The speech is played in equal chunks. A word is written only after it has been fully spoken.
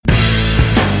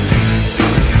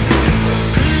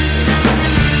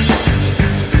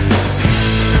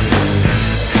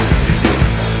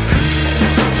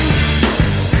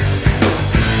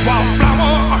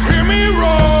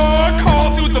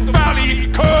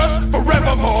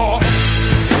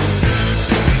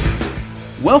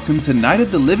Welcome to Night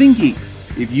of the Living Geeks.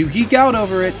 If you geek out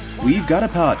over it, we've got a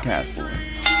podcast for it.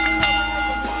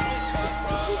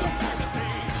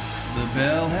 The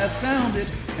bell has sounded,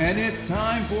 and it's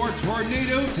time for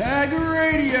Tornado Tag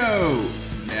Radio.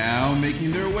 Now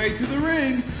making their way to the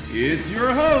ring, it's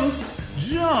your hosts,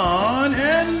 John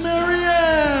and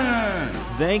Marianne.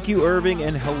 Thank you, Irving,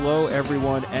 and hello,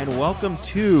 everyone, and welcome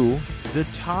to the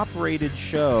top-rated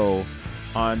show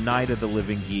on Night of the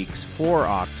Living Geeks for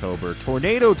October,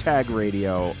 Tornado Tag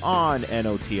Radio on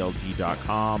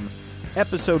NOTLG.com.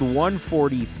 Episode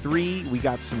 143, we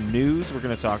got some news. We're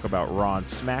going to talk about Raw and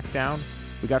SmackDown.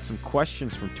 We got some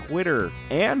questions from Twitter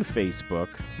and Facebook.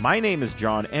 My name is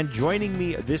John, and joining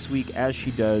me this week, as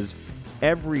she does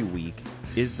every week,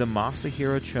 is the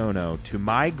Masahiro Chono to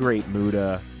my great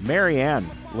Muda,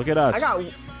 Marianne. Look at us.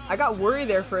 I got worried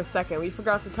there for a second. We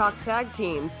forgot to talk tag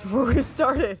teams before we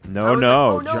started. No. Like,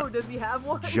 oh no, does he have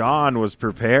one? John was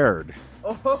prepared.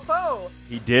 Oh ho ho!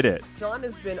 He did it. John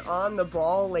has been on the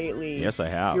ball lately. Yes, I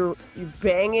have. You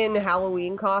banging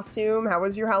Halloween costume. How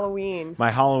was your Halloween?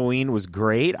 My Halloween was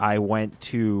great. I went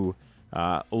to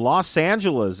Los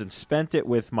Angeles and spent it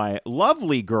with my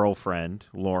lovely girlfriend,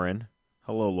 Lauren.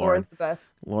 Hello, Lauren. Lauren's the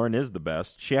best. Lauren is the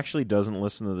best. She actually doesn't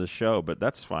listen to the show, but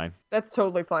that's fine. That's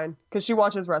totally fine, because she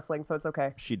watches wrestling, so it's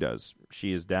okay. She does.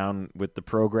 She is down with the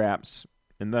programs,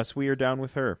 and thus we are down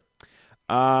with her.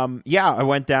 I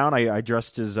went down. I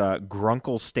dressed as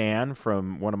Grunkle Stan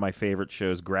from one of my favorite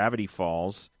shows, Gravity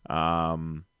Falls. It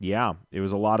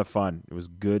was a lot of fun. It was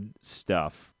good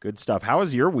stuff. Good stuff. How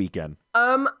was your weekend?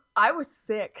 I was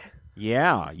sick.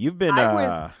 Yeah, you've been... I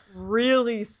was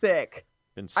really sick.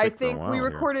 Been sick I think for a while we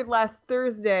recorded last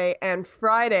Thursday, and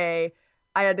Friday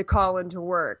I had to call into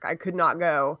work. I could not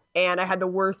go, and I had the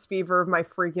worst fever of my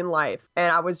freaking life,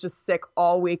 and I was just sick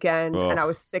all weekend. Ugh. And I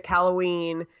was sick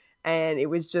Halloween, and it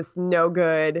was just no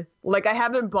good. Like, I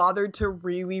haven't bothered to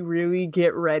really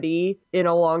get ready in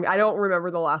a long... I don't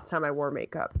remember the last time I wore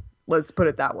makeup. Let's put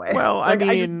it that way. Well, I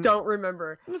just don't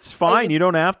remember. It's fine. You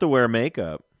don't have to wear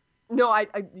makeup. No, I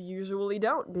usually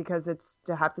don't, because it's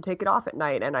to have to take it off at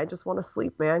night, and I just want to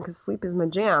sleep, man, because sleep is my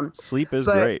jam. Sleep is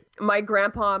But great. My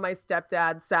grandpa and my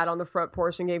stepdad sat on the front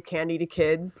porch and gave candy to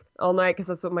kids all night, because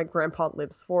that's what my grandpa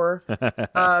lives for.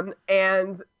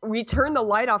 And we turned the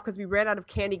light off because we ran out of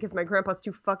candy, because my grandpa's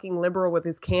too fucking liberal with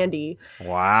his candy.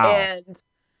 Wow. And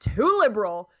too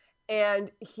liberal.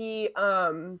 And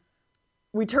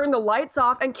we turned the lights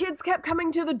off, and kids kept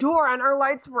coming to the door, and our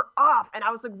lights were off. And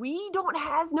I was like, we don't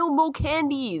has no more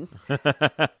candies.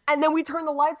 And then we turned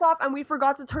the lights off, and we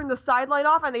forgot to turn the side light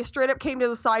off, and they straight up came to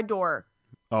the side door.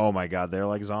 Oh, my God. They're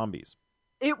like zombies.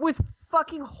 It was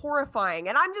fucking horrifying.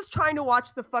 And I'm just trying to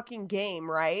watch the fucking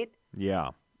game, right?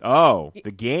 Yeah. Oh,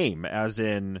 the game, as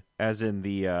in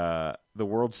the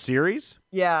World Series?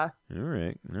 Yeah. All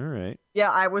right. Yeah,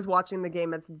 I was watching the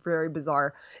game. It's very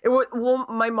bizarre.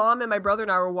 My mom and my brother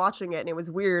and I were watching it, and it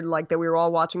was weird, like, that we were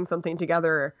all watching something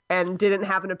together and didn't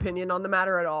have an opinion on the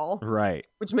matter at all. Right.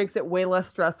 Which makes it way less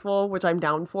stressful, which I'm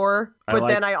down for. But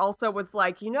then I also was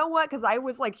like, you know what? Because I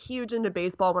was, like, huge into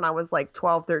baseball when I was, like,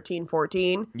 12, 13,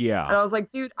 14. Yeah. And I was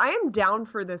like, dude, I am down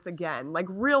for this again. Like,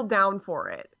 real down for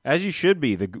it. As you should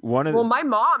be. My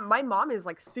mom is,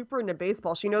 like, super into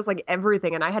baseball. She knows, like,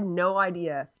 everything, and I had no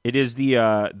idea. It is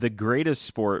the greatest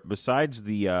sport besides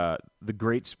the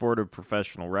great sport of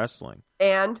professional wrestling.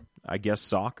 And I guess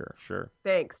soccer, sure.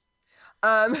 Thanks.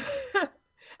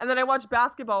 And then I watched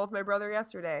basketball with my brother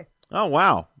yesterday. Oh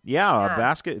wow,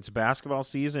 yeah. It's basketball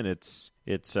season. It's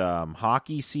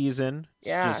hockey season.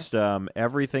 It's just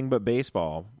everything but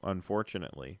baseball,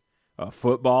 unfortunately.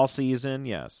 Football season,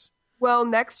 yes. Well,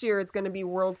 next year it's going to be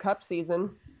World Cup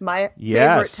season. My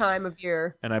favorite time of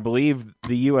year. And I believe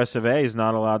the US of A is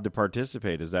not allowed to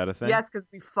participate. Is that a thing? Yes, because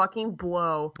we fucking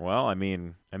blow. Well, I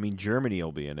mean, Germany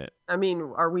will be in it. I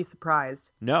mean, are we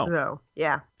surprised? No. No.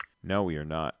 Yeah. No, we are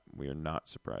not. We are not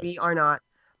surprised. We are not.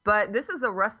 But this is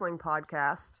a wrestling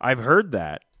podcast. I've heard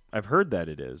that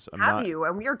it is. Have you?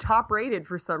 And we are top rated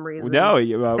for some reason. No.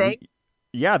 Thanks.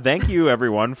 Thank you,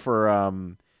 everyone, for...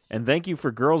 And thank you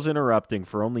for Girls Interrupting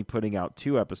for only putting out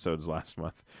 2 episodes last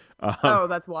month.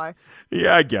 That's why.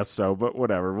 Yeah, I guess so, but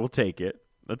whatever. We'll take it.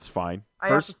 That's fine. I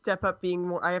have to step up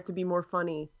I have to be more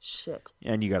funny. Shit.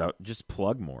 And you got to just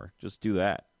plug more. Just do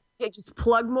that. Yeah, just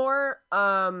plug more.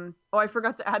 I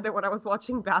forgot to add that when I was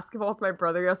watching basketball with my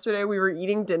brother yesterday, we were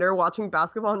eating dinner, watching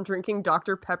basketball, and drinking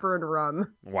Dr. Pepper and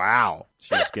rum. Wow.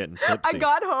 She was getting tipsy. I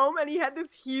got home, and he had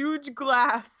this huge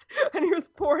glass, and he was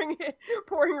pouring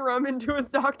rum into his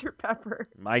Dr. Pepper.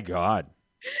 My God.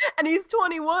 And he's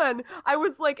 21.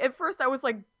 At first I was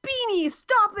like, Beanie,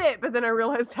 stop it! But then I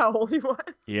realized how old he was.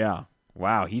 Yeah.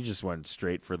 Wow, he just went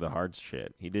straight for the hard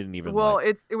shit. He didn't even it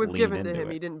was lean given to into him.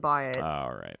 it. He didn't buy it.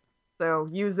 All right. So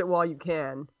use it while you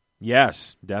can.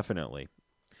 Yes, definitely.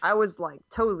 I was like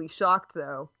totally shocked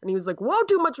though. And he was like, "Whoa,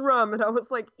 too much rum." And I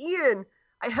was like, "Ian,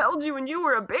 I held you when you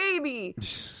were a baby."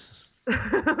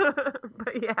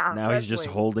 But yeah. Now he's just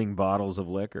holding bottles of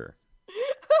liquor.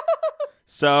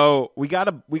 So we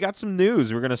got some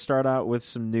news. We're going to start out with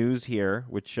some news here,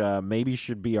 which maybe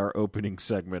should be our opening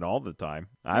segment all the time.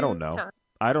 I don't know.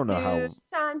 I don't know how.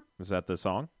 Time. Is that the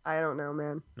song? I don't know,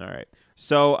 man. All right.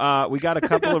 So we got a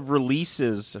couple of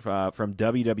releases from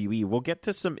WWE. We'll get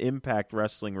to some Impact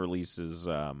Wrestling releases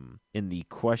in the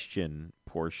question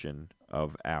portion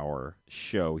of our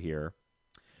show here.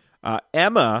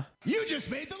 Emma. You just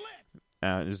made the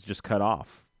list. Is just cut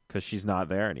off because she's not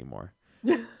there anymore.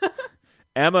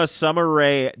 Emma, Summer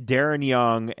Rae, Darren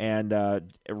Young, and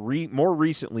more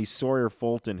recently Sawyer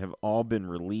Fulton have all been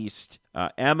released.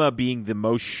 Emma being the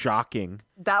most shocking.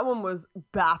 That one was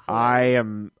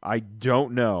baffling. I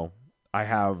don't know. I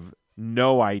have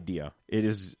no idea. It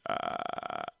is.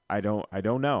 I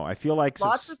don't know. I feel like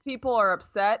lots of people are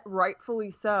upset,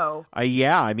 rightfully so.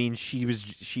 Yeah, I mean, she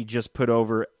just put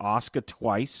over Asuka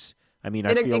twice. I mean,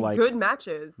 I feel like good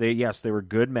matches. They were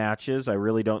good matches. I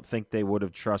really don't think they would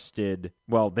have trusted.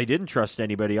 Well, they didn't trust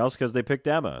anybody else because they picked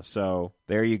Emma. So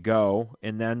there you go.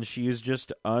 And then she's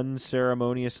just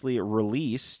unceremoniously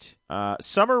released.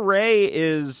 Summer Rae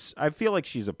is. I feel like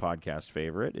she's a podcast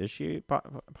favorite. Is she a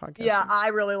podcast? Yeah, I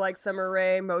really like Summer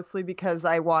Rae mostly because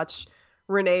I watch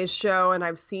Renee's show and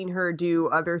I've seen her do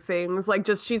other things. Like,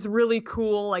 just she's really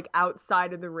cool. Like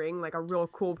outside of the ring, like a real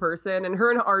cool person. And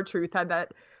her and R-Truth had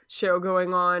that show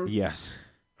going on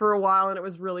for a while, and it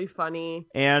was really funny.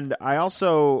 And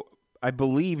I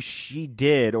believe she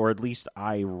did, or at least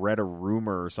I read a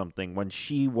rumor or something, when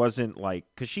she wasn't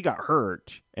because she got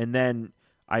hurt, and then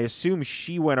I assume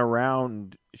she went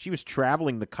around, she was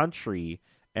traveling the country,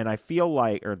 and I feel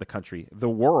like, or the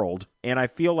world, and I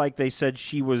feel like they said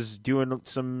she was doing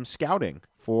some scouting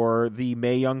for the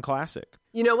Mae Young Classic.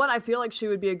 You know what? I feel like she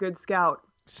would be a good scout.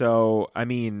 So, I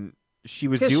mean, she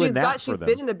was doing that for them.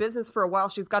 She's been in the business for a while.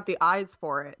 She's got the eyes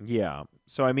for it. Yeah.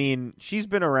 So, I mean, she's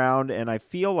been around, and I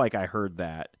feel like I heard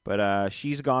that. But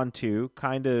she's gone, too.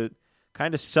 Kind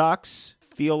of sucks.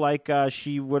 Feel like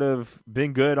she would have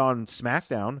been good on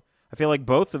SmackDown. I feel like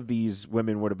both of these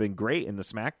women would have been great in the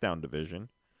SmackDown division.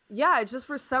 Yeah, it's just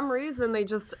for some reason they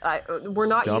just we're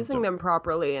not using them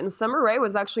properly. And Summer Rae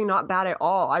was actually not bad at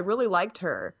all. I really liked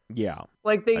her. Yeah.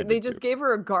 Like they just gave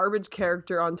her a garbage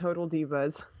character on Total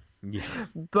Divas. Yeah.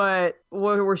 But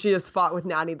where she just fought with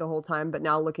Natty the whole time, but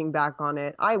now looking back on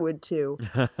it, I would too.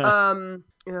 And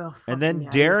then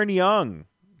Natty. Darren Young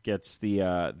gets the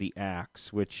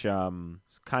axe, which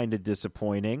is kind of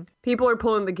disappointing. People are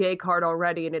pulling the gay card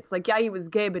already, and it's like, yeah, he was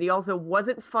gay, but he also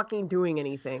wasn't fucking doing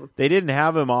anything. They didn't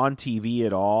have him on TV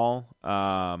at all.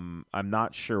 I'm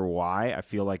not sure why. I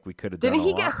feel like we could have done Didn't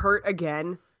he get hurt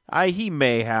again? He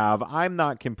may have. I'm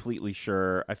not completely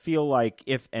sure. I feel like,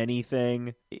 if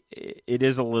anything, it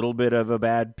is a little bit of a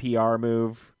bad PR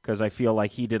move, because I feel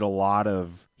like he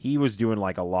was doing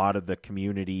like a lot of the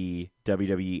community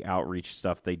WWE outreach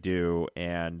stuff they do,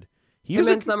 and him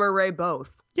and Summer Rae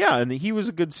both. Yeah, and he was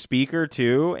a good speaker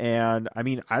too, and I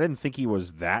mean, I didn't think he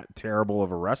was that terrible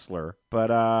of a wrestler, but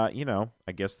I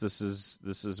guess this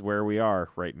is where we are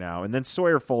right now. And then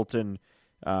Sawyer Fulton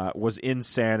was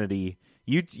insanity.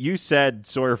 You said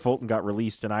Sawyer Fulton got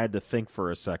released, and I had to think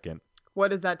for a second. What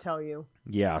does that tell you?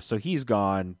 Yeah, so he's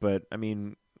gone, but I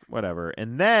mean, whatever.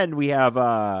 And then we have,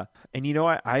 and you know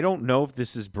what? I don't know if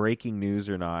this is breaking news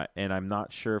or not, and I'm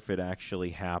not sure if it actually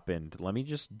happened. Let me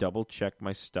just double check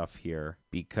my stuff here,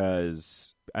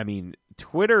 because, I mean,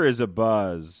 Twitter is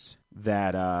abuzz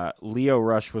that Lio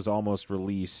Rush was almost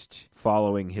released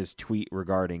following his tweet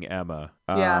regarding Emma.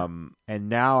 Yeah. And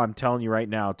now I'm telling you right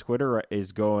now, Twitter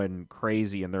is going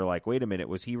crazy, and they're like, wait a minute,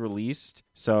 was he released?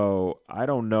 So I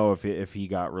don't know if he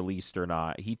got released or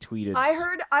not. He tweeted.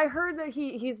 I heard that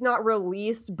he's not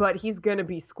released, but he's gonna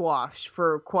be squashed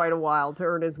for quite a while to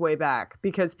earn his way back,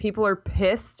 because people are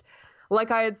pissed. Like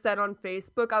I had said on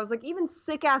Facebook, I was like, even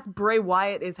sick-ass Bray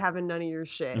Wyatt is having none of your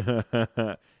shit.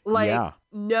 Like, yeah.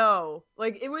 No.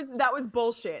 Like, that was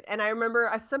bullshit. And I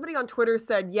remember somebody on Twitter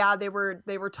said, yeah, they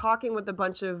were talking with a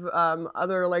bunch of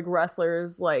other, like,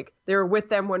 wrestlers. Like, they were with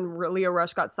them when Lio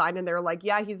Rush got signed, and they were like,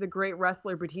 yeah, he's a great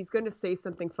wrestler, but he's going to say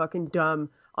something fucking dumb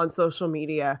on social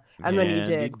media. And then he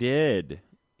did. He did.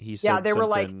 He said they were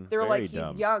like, he's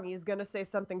he's young. He's going to say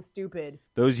something stupid.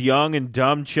 Those young and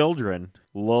dumb children.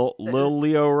 Lil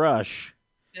Lio Rush.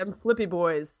 Them flippy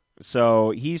boys.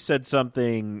 So he said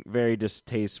something very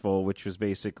distasteful, which was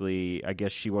basically, I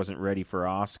guess she wasn't ready for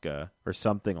Asuka or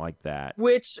something like that.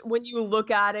 Which, when you look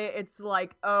at it, it's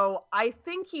like, oh, I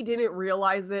think he didn't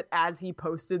realize it as he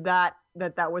posted that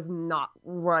was not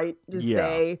right to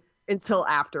say until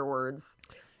afterwards.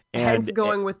 And hence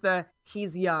going with the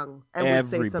he's young and would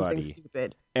say something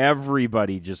stupid.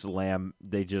 Everybody just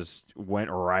they just went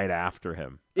right after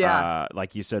him. Yeah.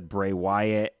 Like you said, Bray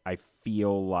Wyatt, I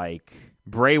feel like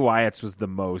Bray Wyatt's was the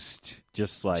most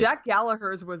just like... Jack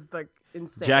Gallagher's was like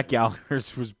insane. Jack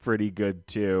Gallagher's was pretty good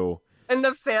too. And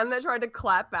the fan that tried to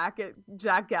clap back at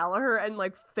Jack Gallagher and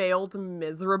like failed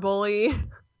miserably.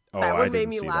 That one made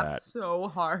me laugh so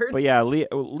hard. But yeah,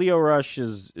 Lio Rush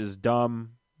is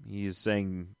dumb. He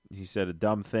said a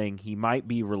dumb thing. He might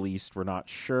be released. We're not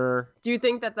sure. Do you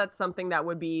think that that's something that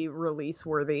would be release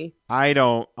worthy?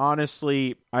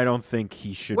 Honestly, I don't think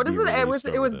he should be released.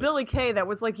 It was Billy Kay that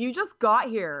was like, you just got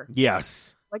here.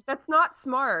 Yes. Like, that's not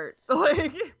smart.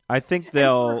 Like, I think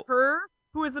they'll... For her,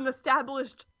 who is an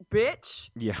established bitch.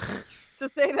 Yeah. To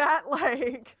say that,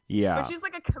 like... Yeah. But she's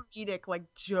like a comedic, like,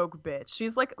 joke bitch.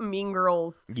 She's like Mean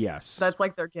Girls. Yes. That's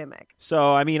like their gimmick.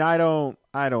 So, I mean, I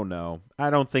don't know.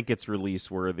 I don't think it's release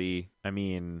worthy. I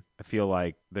mean, I feel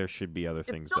like there should be other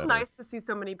things. It's still nice to see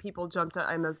so many people jump to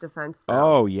Emma's defense, though.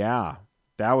 Oh, yeah.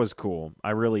 That was cool.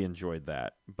 I really enjoyed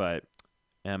that. But,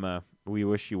 Emma, we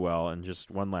wish you well. And just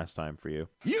one last time for you.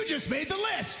 You just made the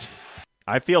list!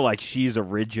 I feel like she's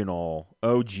original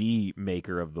OG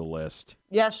maker of the list.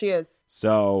 Yeah, she is.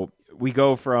 So we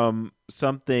go from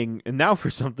something, and now for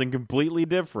something completely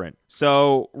different.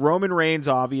 So Roman Reigns,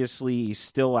 obviously, he's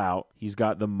still out. He's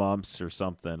got the mumps or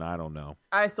something. I don't know.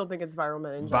 I still think it's viral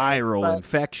meningitis. Viral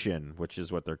infection, which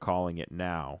is what they're calling it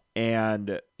now.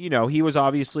 And, he was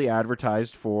obviously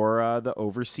advertised for the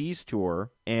overseas tour.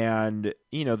 And,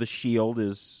 the Shield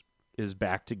is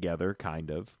back together, kind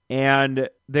of. And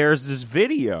there's this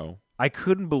video. I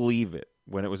couldn't believe it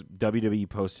when it was WWE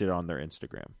posted on their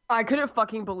Instagram. I couldn't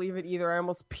fucking believe it either. I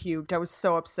almost puked. I was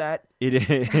so upset.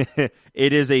 It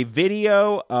is a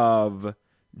video of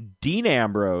Dean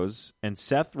Ambrose and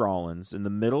Seth Rollins in the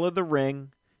middle of the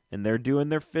ring, and they're doing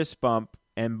their fist bump.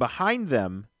 And behind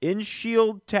them, in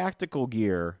Shield tactical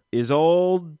gear, is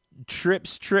old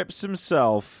Trips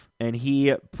himself, and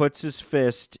he puts his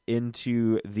fist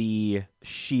into the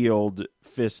Shield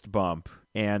fist bump.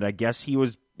 And I guess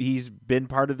he's been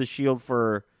part of the Shield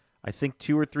for, I think,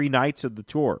 2 or 3 nights of the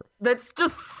tour. That's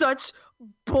just such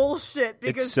bullshit,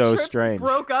 because it's so Trips strange.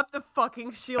 Broke up the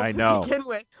fucking Shield to begin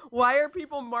with. Why are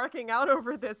people marking out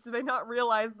over this? Do they not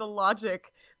realize the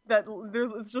logic that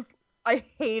it's just... I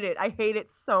hate it. I hate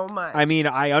it so much. I mean,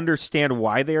 I understand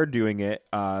why they are doing it.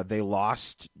 They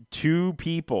lost 2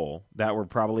 people that were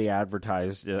probably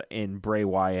advertised in Bray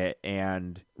Wyatt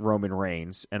and Roman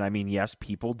Reigns. And I mean, yes,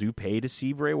 people do pay to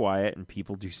see Bray Wyatt and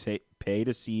people do pay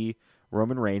to see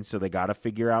Roman Reigns. So they got to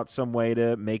figure out some way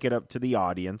to make it up to the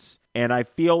audience. And I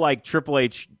feel like Triple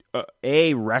H,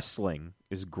 A, wrestling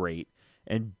is great.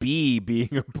 And B,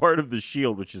 being a part of the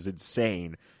Shield, which is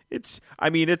insane. It's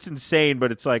insane,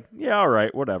 but it's like, yeah, all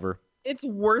right, whatever. It's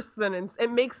worse than it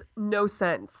makes no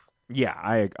sense. Yeah,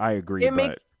 I agree. It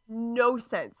makes no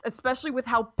sense, especially with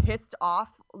how pissed off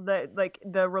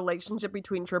the relationship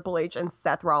between Triple H and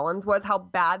Seth Rollins was. How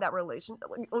bad that relationship.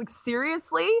 Like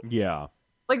seriously? Yeah.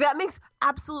 Like, that makes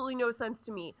absolutely no sense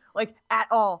to me, like, at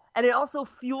all. And it also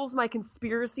fuels my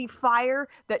conspiracy fire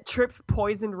that Trips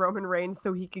poisoned Roman Reigns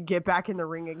so he could get back in the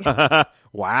ring again.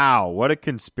 Wow, what a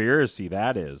conspiracy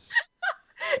that is.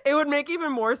 It would make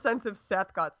even more sense if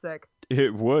Seth got sick.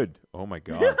 It would. Oh, my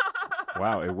God.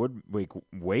 Wow, it would make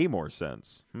way more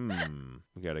sense.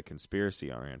 We got a conspiracy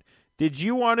on our hand. Did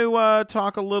you want to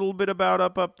talk a little bit about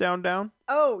Up, Up, Down, Down?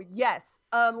 Oh, yes.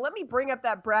 Let me bring up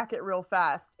that bracket real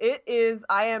fast.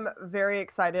 I am very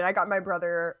excited. I got my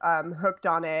brother hooked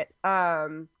on it. Up,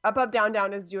 Up, Down,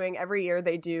 Down is doing every year.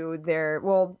 They do it's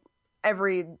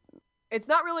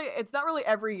not really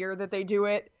every year that they do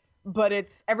it, but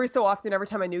it's every so often. Every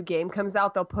time a new game comes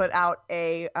out, they'll put out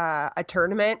a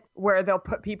tournament where they'll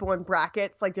put people in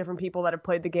brackets, like different people that have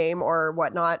played the game or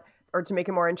whatnot, or to make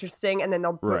it more interesting, and then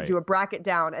they'll do a bracket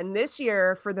down. And this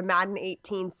year, for the Madden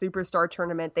 18 Superstar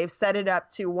Tournament, they've set it up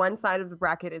to one side of the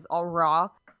bracket is all Raw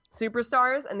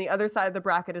Superstars, and the other side of the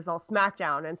bracket is all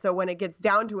SmackDown. And so when it gets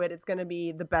down to it, it's going to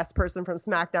be the best person from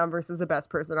SmackDown versus the best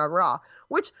person on Raw,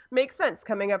 which makes sense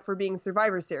coming up for being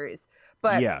Survivor Series.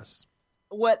 But yes.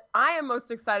 What I am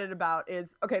most excited about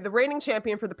is, the reigning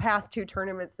champion for the past 2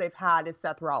 tournaments they've had is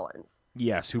Seth Rollins.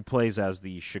 Yes, who plays as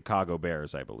the Chicago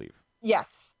Bears, I believe.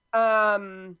 Yes.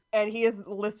 And he is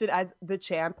listed as the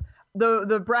champ.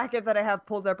 the bracket that I have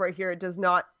pulled up right here, it does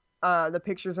not. The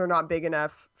pictures are not big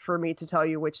enough for me to tell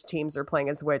you which teams are playing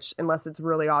as which, unless it's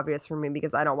really obvious for me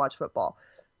because I don't watch football.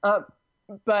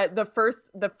 But the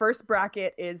first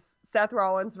bracket is Seth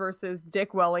Rollins versus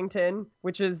Dick Wellington,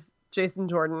 which is Jason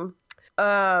Jordan.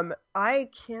 I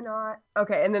cannot.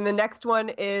 Okay, and then the next one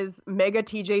is Mega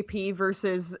TJP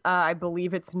versus I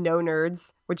believe it's No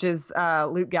Nerds, which is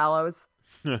Luke Gallows.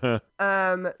 The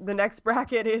next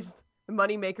bracket is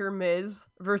Moneymaker Miz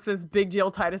versus Big Deal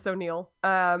Titus O'Neil.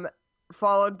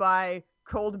 Followed by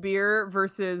Cold Beer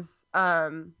versus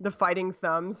the Fighting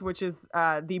Thumbs, which is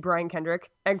the Brian Kendrick,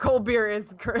 and Cold Beer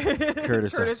is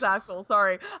Curtis Axel.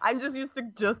 Sorry, I'm just used to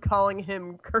just calling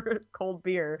him Cold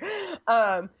Beer.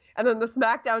 And then the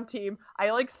SmackDown team,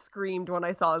 I like screamed when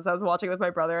I saw this. I was watching it with my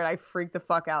brother and I freaked the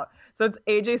fuck out. So it's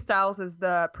AJ Styles as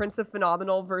the Prince of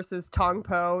Phenomenal versus Tong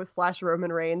Po /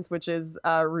 Roman Reigns, which is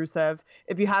Rusev.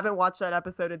 If you haven't watched that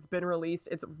episode, it's been released.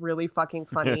 It's really fucking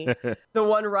funny. The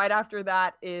one right after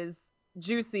that is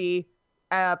Juicy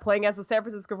playing as the San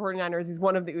Francisco 49ers. He's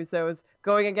one of the Usos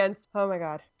going against, oh my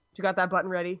God. You got that button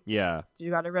ready? Yeah.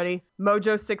 You got it ready?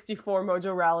 Mojo 64,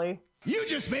 Mojo Raleigh. You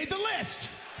just made the list!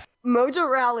 Mojo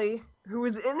Raleigh, who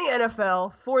is in the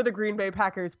NFL for the Green Bay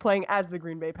Packers, playing as the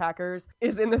Green Bay Packers,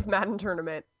 is in this Madden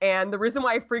tournament. And the reason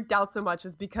why I freaked out so much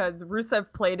is because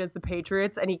Rusev played as the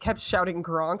Patriots, and he kept shouting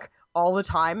Gronk all the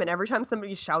time. And every time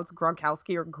somebody shouts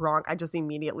Gronkowski or Gronk, I just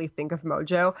immediately think of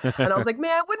Mojo. And I was like,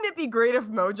 man, wouldn't it be great if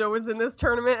Mojo was in this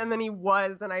tournament? And then he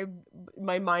was, and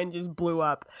my mind just blew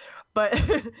up. But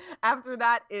after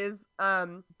that is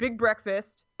Big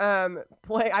Breakfast.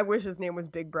 I wish his name was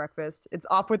Big Breakfast. It's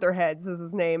Off With Their Heads is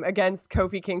his name, against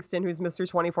Kofi Kingston, who's Mr.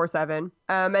 24/7.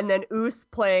 And then Uso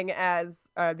playing as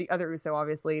the other Uso,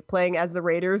 obviously, playing as the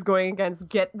Raiders, going against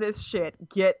Get This Shit.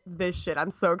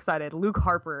 I'm so excited. Luke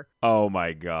Harper. Oh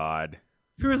my God.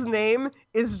 Whose name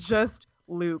is just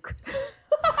Luke.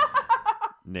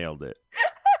 Nailed it.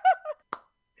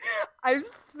 I'm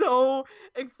so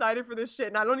excited for this shit,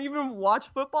 and I don't even watch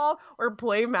football or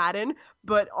play Madden,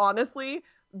 but honestly,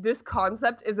 this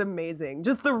concept is amazing.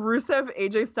 Just the Rusev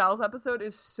AJ Styles episode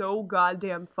is so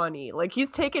goddamn funny. Like,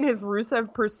 he's taken his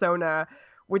Rusev persona,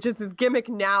 which is his gimmick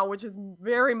now, which is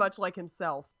very much like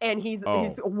himself, and he's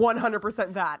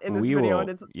 100% that in this video, and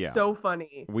it's so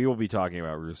funny. We will be talking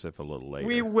about Rusev a little later.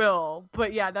 We will,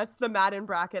 but yeah, that's the Madden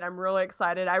bracket. I'm really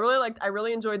excited. I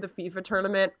really enjoyed the FIFA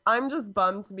tournament. I'm just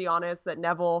bummed, to be honest, that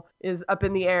Neville is up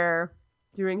in the air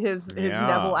doing his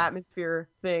Neville atmosphere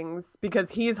things, because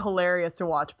he's hilarious to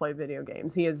watch play video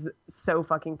games. He is so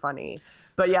fucking funny.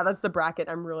 But yeah, that's the bracket.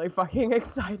 I'm really fucking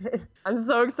excited. I'm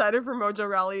so excited for Mojo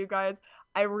Raleigh, you guys.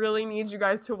 I really need you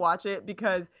guys to watch it,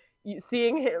 because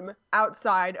seeing him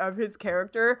outside of his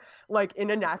character, like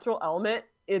in a natural element,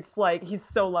 it's like he's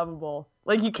so lovable.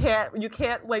 Like you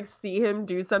can't like see him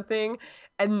do something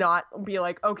and not be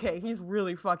like, okay, he's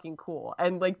really fucking cool.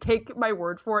 And like, take my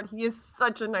word for it, he is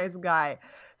such a nice guy.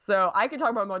 So I could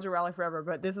talk about Mojo Raleigh forever,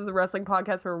 but this is a wrestling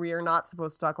podcast where we are not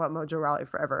supposed to talk about Mojo Raleigh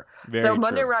forever. Very so true.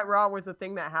 Monday Night Raw was the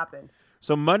thing that happened.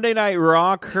 So Monday Night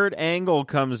Raw, Kurt Angle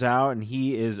comes out and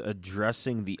he is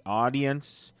addressing the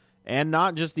audience, and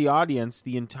not just the audience,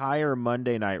 the entire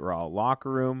Monday Night Raw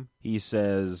locker room. He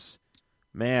says,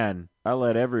 man, I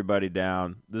let everybody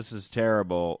down. This is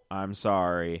terrible. I'm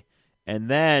sorry. And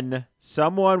then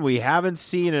someone we haven't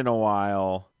seen in a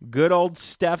while, good old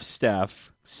Stephanie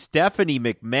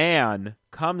McMahon,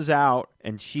 comes out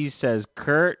and she says,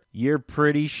 Kurt, you're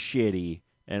pretty shitty,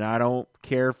 and I don't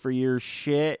care for your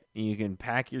shit. You can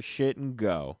pack your shit and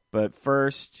go. But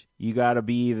first, you got to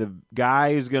be the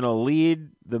guy who's going to lead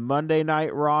the Monday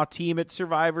Night Raw team at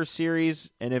Survivor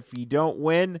Series. And if you don't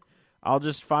win, I'll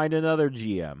just find another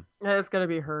GM. It's going to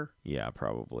be her. Yeah,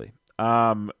 probably.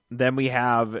 Then we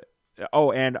have...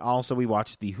 Oh, and also we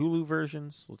watched the Hulu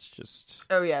versions. Let's just...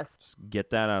 Oh, yes. Just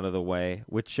get that out of the way.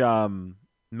 Which,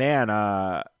 man,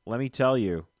 let me tell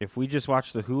you, if we just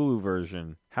watch the Hulu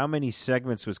version, how many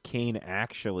segments was Kane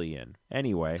actually in?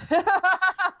 Anyway,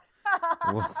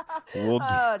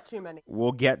 too many.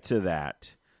 We'll get to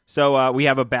that. So we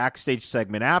have a backstage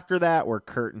segment after that where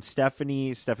Kurt and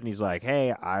Stephanie's like,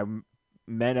 hey, I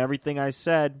meant everything I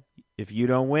said. If you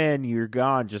don't win, you're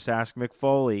gone. Just ask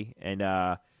McFoley. And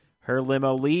her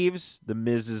limo leaves. The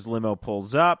Miz's limo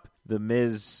pulls up.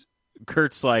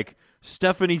 Kurt's like,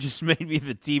 Stephanie just made me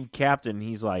the team captain.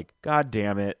 He's like, God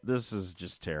damn it. This is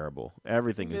just terrible.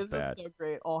 Everything is bad. This is so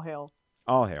great. All hail.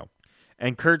 All hail.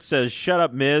 And Kurt says, shut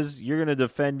up, Miz. You're going to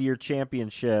defend your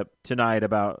championship tonight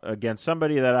against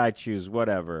somebody that I choose,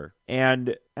 whatever.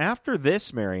 And after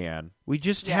this, Marianne, we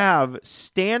just have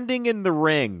standing in the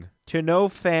ring to no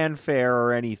fanfare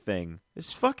or anything,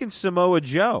 is fucking Samoa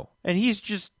Joe. And he's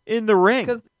just in the ring.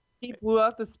 Because he blew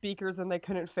out the speakers and they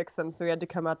couldn't fix them, so he had to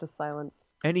come out to silence.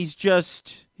 And he's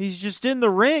just in the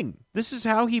ring. This is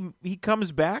how he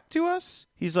comes back to us.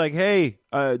 He's like, hey,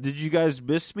 did you guys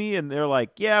miss me? And they're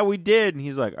like, yeah, we did. And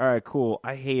he's like, all right, cool.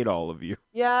 I hate all of you.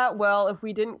 Yeah, well, if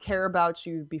we didn't care about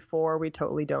you before, we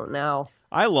totally don't now.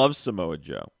 I love Samoa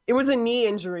Joe. It was a knee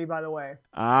injury, by the way.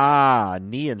 Ah,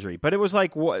 knee injury. But it was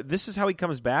like, what? This is how he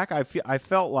comes back? I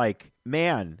felt like,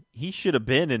 man, he should have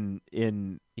been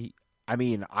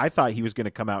I thought he was going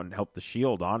to come out and help the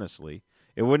Shield, honestly.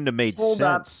 It wouldn't have made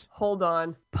sense. Hold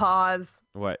on. Pause.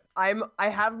 What? I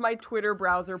have my Twitter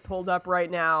browser pulled up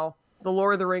right now. The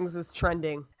Lord of the Rings is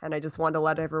trending, and I just wanted to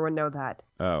let everyone know that.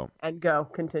 Oh. And go.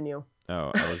 Continue.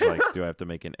 Oh, I was like, do I have to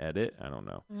make an edit? I don't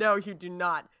know. No, you do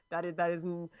not. That is.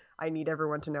 I need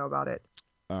everyone to know about it.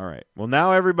 All right. Well,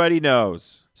 now everybody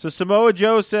knows. So Samoa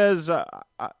Joe says,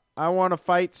 I want to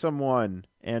fight someone.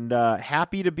 And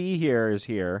Happy to Be Here is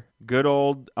here. Good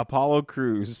old Apollo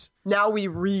Crews. Now we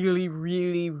really,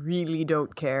 really, really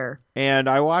don't care. And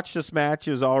I watched this match.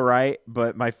 It was all right.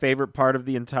 But my favorite part of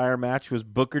the entire match was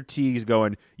Booker T's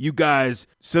going, you guys,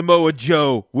 Samoa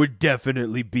Joe would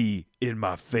definitely be in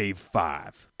my Fave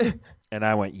 5. And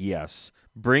I went, yes.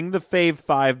 Bring the Fave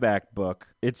 5 back, Book.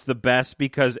 It's the best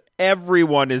because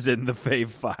everyone is in the Fave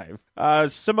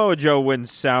 5. Samoa Joe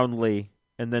wins soundly.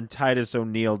 And then Titus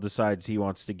O'Neil decides he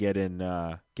wants to get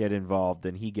involved,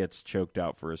 and he gets choked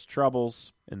out for his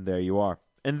troubles. And there you are.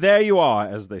 And there you are,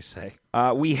 as they say.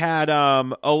 We had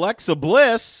Alexa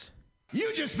Bliss.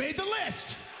 You just made the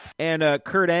list. And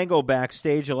Kurt Angle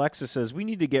backstage. Alexa says, we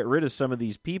need to get rid of some of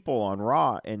these people on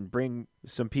Raw and bring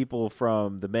some people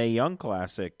from the Mae Young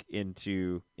Classic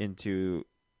into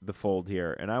the fold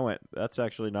here. And I went, that's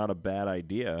actually not a bad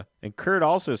idea. And Kurt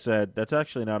also said, that's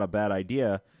actually not a bad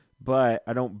idea. But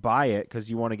I don't buy it because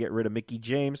you want to get rid of Mickie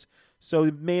James. So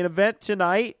the main event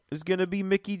tonight is going to be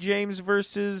Mickie James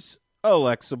versus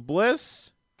Alexa Bliss.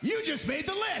 You just made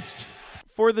the list.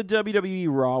 For the WWE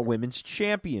Raw Women's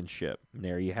Championship. And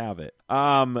there you have it.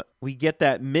 We get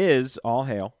that Miz, all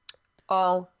hail.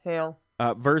 All hail.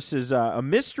 Versus a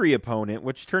mystery opponent,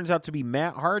 which turns out to be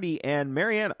Matt Hardy. And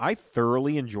Marianne, I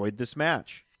thoroughly enjoyed this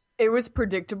match. It was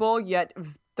predictable, yet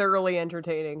thoroughly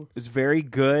entertaining. It was very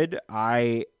good.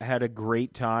 I had a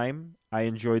great time. I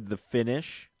enjoyed the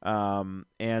finish. And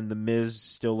the Miz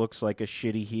still looks like a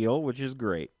shitty heel, which is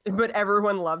great. But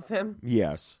everyone loves him.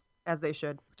 Yes. As they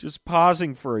should. Just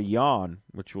pausing for a yawn,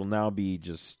 which will now be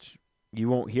just... You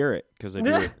won't hear it because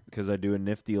I do a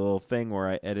nifty little thing where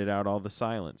I edit out all the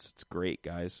silence. It's great,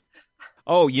 guys.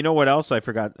 Oh, you know what else I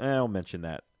forgot? I'll mention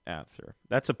that after.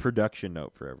 That's a production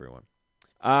note for everyone.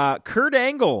 Kurt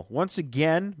Angle, once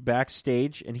again,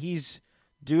 backstage, and he's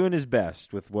doing his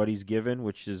best with what he's given,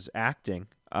 which is acting.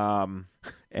 And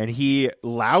he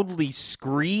loudly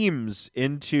screams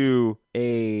into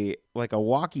a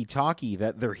walkie-talkie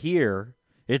that they're here,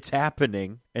 it's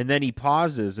happening, and then he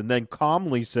pauses and then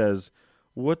calmly says,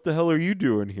 what the hell are you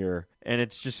doing here? And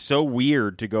it's just so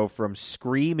weird to go from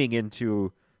screaming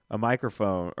into a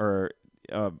microphone or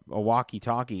a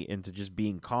walkie-talkie into just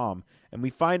being calm. And we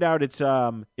find out it's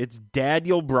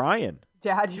Daniel Bryan.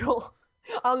 Daniel.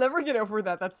 I'll never get over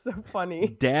that. That's so funny.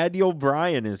 Daniel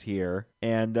Bryan is here,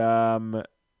 and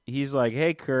he's like,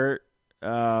 "Hey, Kurt."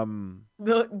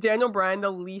 Daniel Bryan, the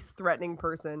least threatening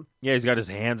person. Yeah, he's got his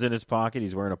hands in his pocket.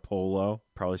 He's wearing a polo.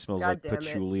 Probably smells like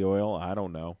patchouli oil. I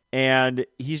don't know. And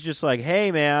he's just like,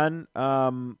 "Hey, man,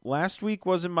 last week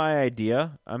wasn't my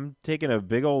idea. I'm taking a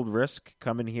big old risk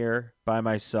coming here by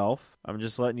myself. I'm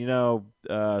just letting you know,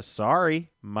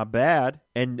 sorry, my bad."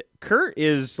 And Kurt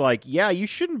is like, "Yeah, you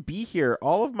shouldn't be here.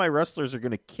 All of my wrestlers are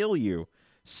going to kill you.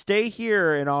 Stay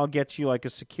here and I'll get you like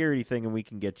a security thing and we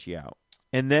can get you out."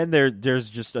 And then there's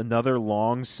just another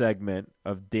long segment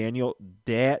of Daniel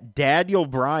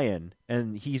Bryan,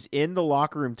 and he's in the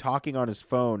locker room talking on his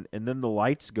phone, and then the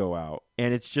lights go out,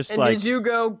 and it's just like... did you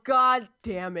go, God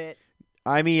damn it?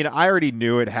 I mean, I already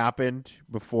knew it happened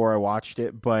before I watched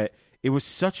it, but it was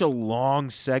such a long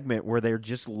segment where they're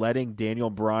just letting Daniel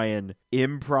Bryan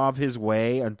improv his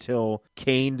way until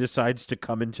Kane decides to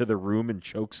come into the room and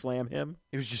chokeslam him.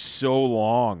 It was just so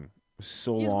long. He's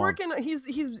long. Working.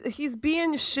 He's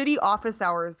being shitty office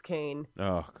hours, Kane.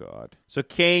 Oh God! So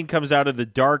Kane comes out of the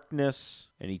darkness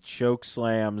and he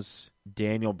chokeslams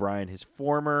Daniel Bryan, his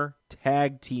former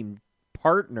tag team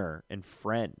partner and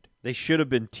friend. They should have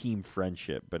been Team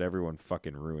Friendship, but everyone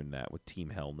fucking ruined that with Team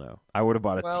Hell No. I would have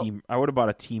bought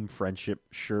a Team Friendship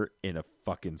shirt in a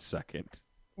fucking second.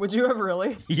 Would you have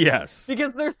really? Yes.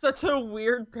 Because they're such a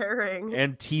weird pairing.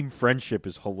 And Team Friendship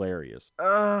is hilarious.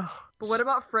 But what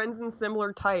about Friends in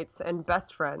Similar Tights and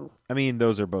Best Friends? I mean,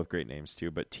 those are both great names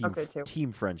too, but Okay, too.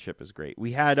 Team Friendship is great.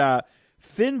 We had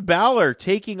Finn Balor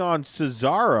taking on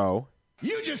Cesaro.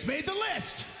 You just made the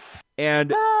list.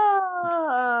 And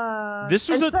this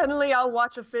was suddenly I'll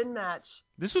watch a Finn match.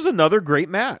 This was another great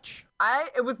match.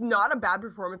 It was not a bad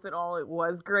performance at all. It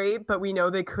was great, but we know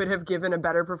they could have given a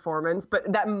better performance,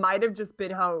 but that might have just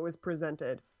been how it was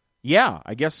presented. Yeah,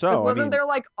 I guess so. Wasn't there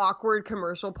like awkward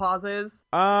commercial pauses?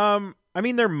 I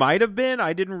mean, there might have been.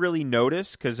 I didn't really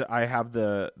notice because I have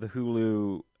the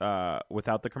Hulu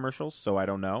without the commercials, so I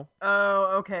don't know.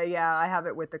 Oh, okay, yeah, I have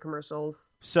it with the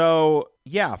commercials. So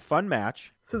yeah, fun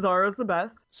match. Cesaro's the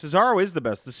best. Cesaro is the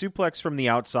best. The suplex from the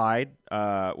outside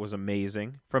was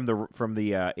amazing. From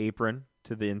the apron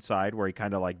to the inside, where he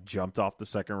kind of like jumped off the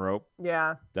second rope.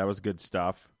 Yeah, that was good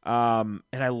stuff. And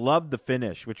I loved the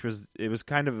finish, which was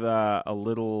kind of a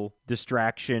little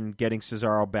distraction, getting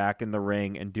Cesaro back in the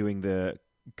ring and doing the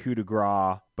coup de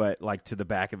grace, but like to the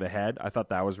back of the head. I thought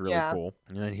that was really cool.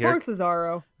 And then poor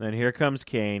Cesaro. Then here comes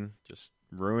Kane, just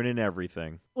ruining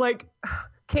everything. Like,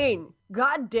 Kane,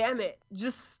 god damn it,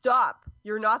 just stop.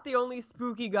 You're not the only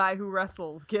spooky guy who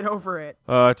wrestles. Get over it.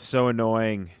 Oh, it's so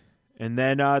annoying. And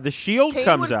then the Shield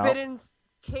comes out.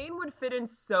 Kane would fit in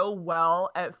so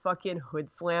well at fucking Hood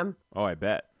Slam. Oh, I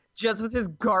bet. Just with his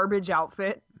garbage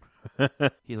outfit.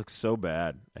 He looks so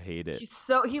bad. I hate it.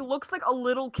 He looks like a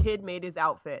little kid made his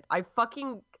outfit.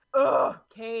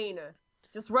 Kane.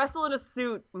 Just wrestle in a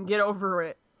suit and get over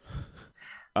it.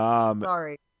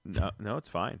 Sorry. No, it's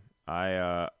fine.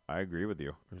 I agree with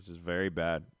you. This is very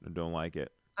bad. I don't like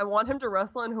it. I want him to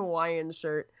wrestle in Hawaiian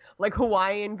shirt, like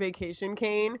Hawaiian Vacation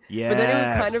Kane. Yes. But then it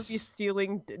would kind of be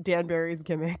stealing Dan Barry's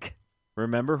gimmick.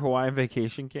 Remember Hawaiian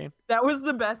Vacation Kane? That was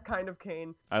the best kind of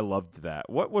Kane. I loved that.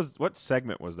 What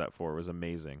segment was that for? It was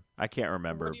amazing. I can't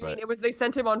remember. What do you mean? It was they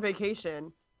sent him on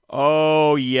vacation.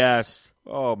 Oh yes.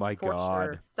 Oh my God.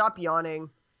 Sure. Stop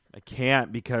yawning. I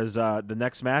can't because the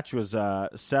next match was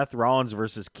Seth Rollins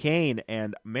versus Kane,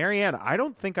 and Marianne, I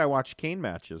don't think I watched Kane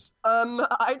matches.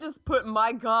 I just put,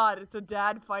 my God, it's a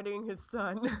dad fighting his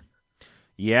son.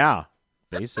 Yeah,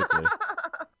 basically.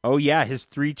 Oh yeah, his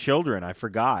 3 children. I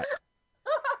forgot.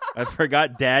 I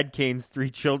forgot Dad Kane's 3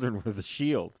 children with a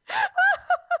shield.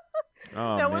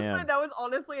 Oh, man. That was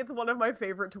honestly, it's one of my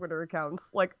favorite Twitter accounts.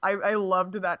 Like, I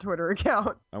loved that Twitter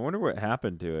account. I wonder what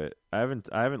happened to it. I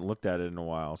haven't looked at it in a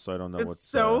while, so I don't know what's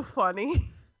so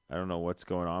funny. I don't know what's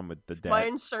going on with the dad. My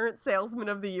Insurance Salesman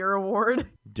of the Year award.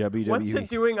 WWE. What's it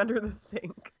doing under the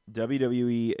sink?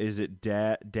 WWE, is it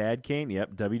Dad Kane?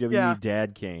 Yep, WWE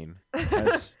Dad Kane.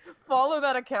 Follow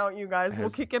that account, you guys. We'll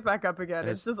kick it back up again.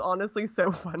 It's just honestly so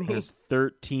funny. It has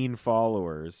 13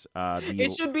 followers.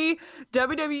 It should be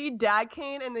WWE Dad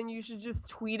Kane, and then you should just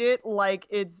tweet it like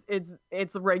it's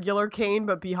regular Kane,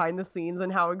 but behind the scenes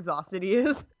and how exhausted he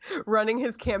is running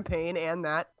his campaign and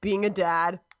that being a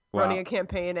dad, running a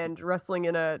campaign and wrestling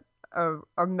in a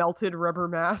melted rubber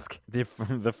mask.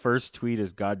 The first tweet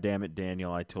is, "God damn it,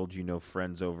 Daniel! I told you no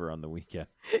friends over on the weekend."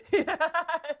 Yeah.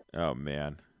 Oh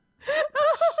man.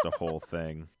 The whole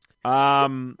thing.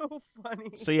 So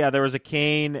funny. So yeah, there was a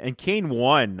Kane, and Kane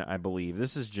won, I believe.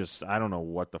 This is just, I don't know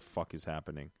what the fuck is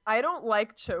happening. I don't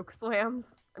like choke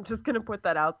slams. I'm just gonna put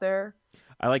that out there.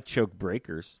 I like choke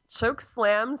breakers. Choke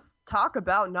slams, talk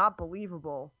about not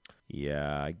believable.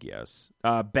 Yeah, I guess.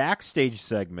 Backstage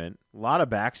segment. A lot of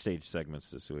backstage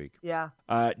segments this week. Yeah.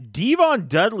 Devon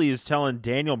Dudley is telling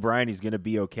Daniel Bryan he's going to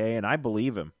be okay, and I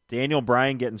believe him. Daniel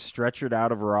Bryan getting stretchered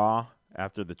out of Raw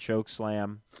after the choke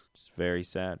slam. It's very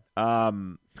sad.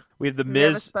 We have the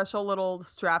Miz. Have a special little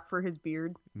strap for his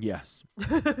beard. Yes.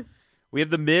 We have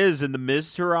the Miz and the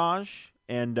Miztourage,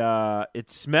 and it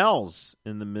smells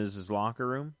in the Miz's locker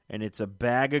room, and it's a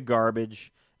bag of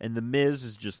garbage. And the Miz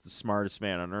is just the smartest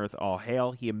man on earth. All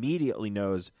hail. He immediately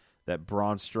knows that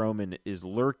Braun Strowman is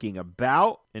lurking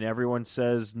about, and everyone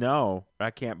says, no,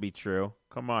 that can't be true.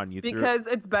 Come on, because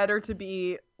it's better to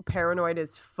be paranoid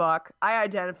as fuck. I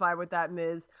identify with that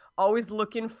Miz. Always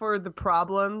looking for the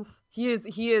problems. He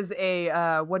is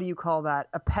a, what do you call that?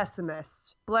 A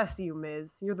pessimist. Bless you,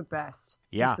 Miz. You're the best.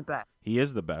 Yeah. He's the best. He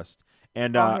is the best.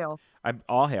 And all hail.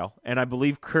 All hail. And I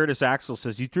believe Curtis Axel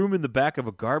says, you threw him in the back of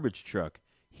a garbage truck.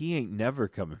 He ain't never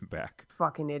coming back.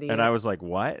 Fucking idiot. And I was like,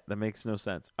 what? That makes no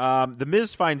sense. The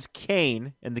Miz finds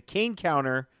Kane, and the Kane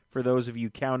counter, for those of you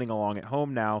counting along at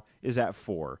home now, is at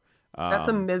 4. That's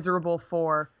a miserable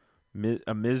 4.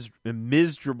 A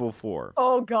miserable 4.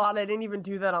 Oh, God, I didn't even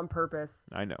do that on purpose.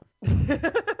 I know.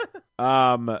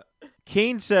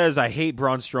 Kane says, I hate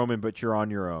Braun Strowman, but you're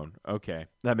on your own. Okay,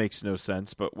 that makes no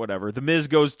sense, but whatever. The Miz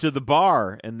goes to the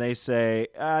bar, and they say,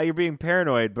 you're being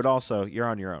paranoid, but also, you're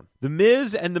on your own. The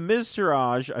Miz and the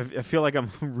Miztourage, I feel like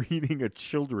I'm reading a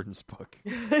children's book.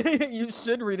 You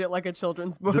should read it like a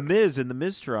children's book. The Miz and the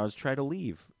Miztourage try to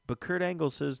leave, but Kurt Angle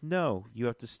says, no, you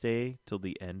have to stay till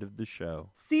the end of the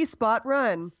show. C-spot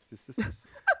run.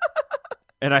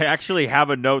 And I actually have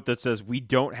a note that says, we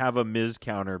don't have a Miz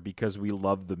counter because we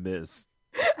love the Miz.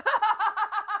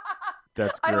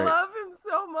 That's great. I love him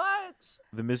so much.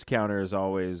 The Miz counter is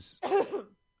always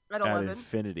At 11.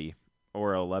 infinity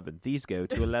or 11. These go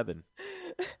to 11.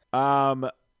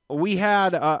 We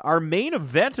had our main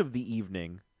event of the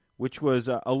evening, which was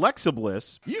Alexa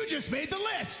Bliss. You just made the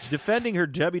list. Defending her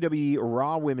WWE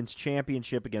Raw Women's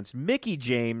Championship against Mickie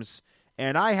James.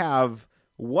 And I have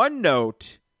one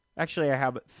note. Actually, I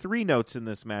have 3 notes in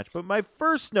this match, but my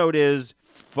first note is,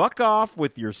 fuck off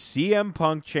with your CM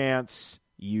Punk chants,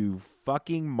 you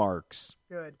fucking marks.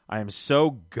 Good. I am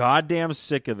so goddamn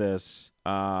sick of this.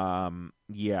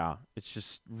 Yeah, it's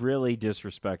just really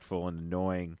disrespectful and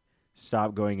annoying.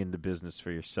 Stop going into business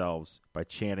for yourselves by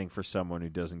chanting for someone who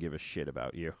doesn't give a shit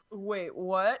about you. Wait,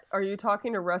 what? Are you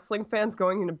talking to wrestling fans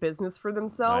going into business for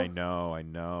themselves? I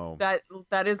know.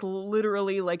 That is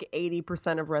literally like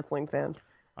 80% of wrestling fans.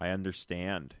 I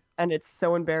understand. And it's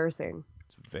so embarrassing.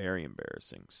 It's very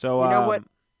embarrassing. So, you know what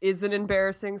isn't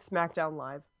embarrassing? SmackDown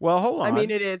Live. Well, hold on. I mean,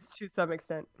 it is to some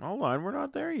extent. Hold on, we're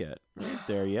not there yet.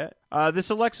 This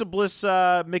Alexa Bliss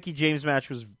Mickie James match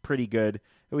was pretty good.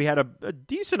 We had a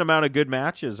decent amount of good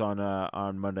matches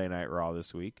on Monday Night Raw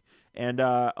this week. And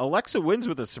Alexa wins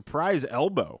with a surprise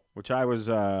elbow, which I was,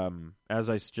 as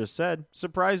I just said,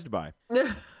 surprised by.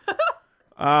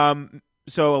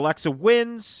 So Alexa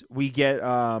wins. We get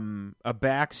a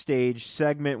backstage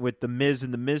segment with the Miz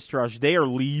and the Miztourage. They are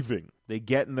leaving. They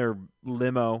get in their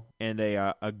limo and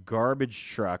a garbage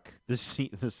truck. This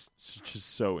is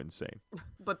just so insane.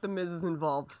 But the Miz is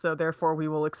involved, so therefore we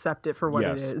will accept it for what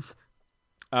it is.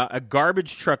 A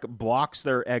garbage truck blocks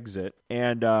their exit,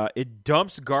 and it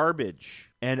dumps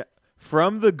garbage. And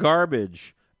from the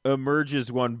garbage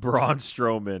emerges one Braun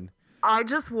Strowman. I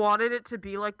just wanted it to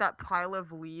be like that pile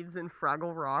of leaves in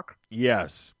Fraggle Rock.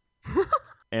 Yes.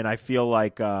 And I feel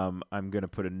like I'm going to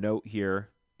put a note here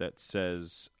that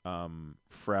says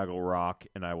Fraggle Rock,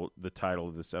 and the title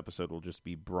of this episode will just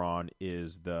be Braun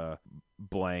is the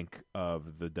blank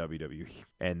of the WWE.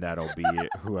 And that'll be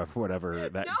whatever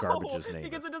that garbage's name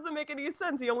because is. it doesn't make any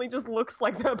sense. He only just looks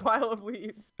like that pile of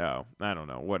leaves. Oh, I don't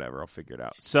know. Whatever. I'll figure it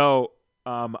out. So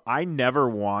I never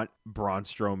want Braun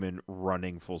Strowman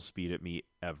running full speed at me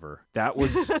ever. That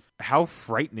was how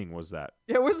frightening was that?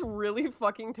 It was really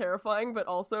fucking terrifying, but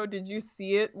also, did you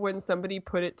see it when somebody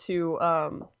put it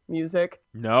to music?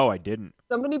 No, I didn't.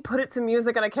 Somebody put it to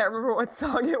music, and I can't remember what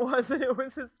song it was, and it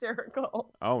was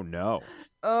hysterical. Oh no.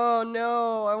 Oh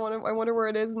no, I wonder where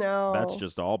it is now. That's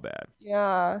just all bad.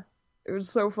 Yeah, it was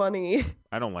so funny.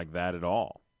 I don't like that at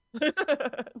all.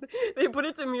 They put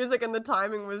it to music, and the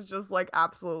timing was just like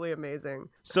absolutely amazing.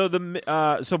 So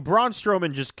so Braun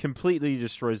Strowman just completely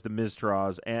destroys the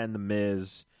Miztourage and the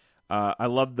Miz. I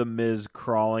love the Miz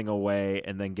crawling away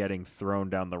and then getting thrown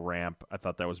down the ramp. I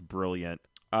thought that was brilliant.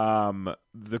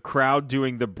 The crowd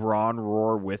doing the Braun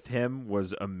roar with him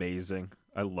was amazing.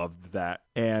 I loved that.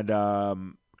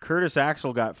 And Curtis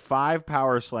Axel got 5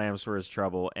 power slams for his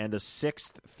trouble and a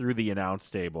 6th through the announce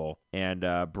table. And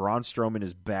Braun Strowman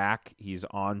is back. He's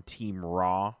on Team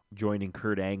Raw, joining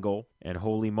Kurt Angle. And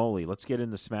holy moly, let's get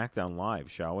into SmackDown Live,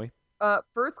 shall we?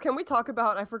 First, can we talk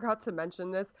about, I forgot to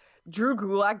mention this, Drew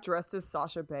Gulak dressed as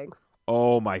Sasha Banks.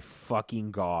 Oh my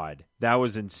fucking God. That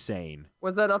was insane.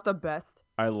 Was that not the best?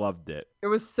 I loved it. It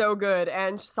was so good.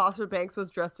 And Sasha Banks was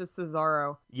dressed as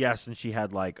Cesaro. Yes, and she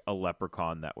had like a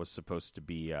leprechaun that was supposed to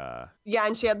be Yeah,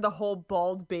 and she had the whole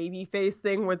bald baby face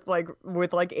thing with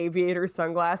like aviator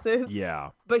sunglasses.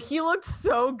 Yeah. But he looked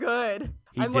so good.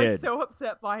 I'm like so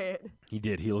upset by it. He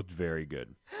did. He looked very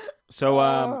good. So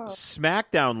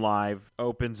SmackDown Live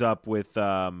opens up with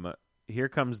here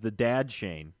comes the Dad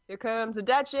Shane. Here comes the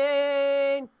Dad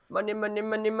Shane. Money, money,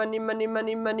 money, money, money,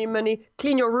 money, money, money.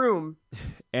 Clean your room.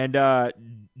 And Daryl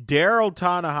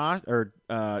Tanahashi, or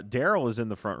Daryl is in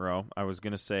the front row. I was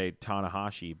going to say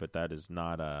Tanahashi, but that is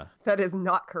not That is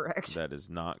not correct. That is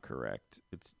not correct.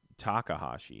 It's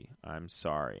Takahashi. I'm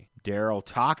sorry. Daryl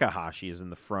Takahashi is in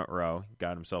the front row. He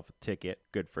got himself a ticket.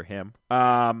 Good for him.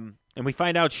 And we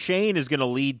find out Shane is going to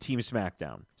lead Team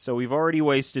SmackDown. So we've already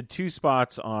wasted 2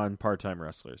 spots on part-time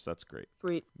wrestlers. That's great.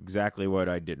 Sweet. Exactly what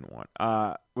I didn't want.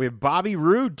 We have Bobby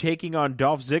Roode taking on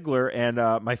Dolph Ziggler, and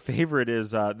my favorite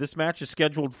is this match is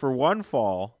scheduled for 1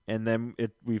 fall, and then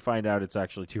we find out it's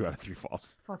actually 2 out of 3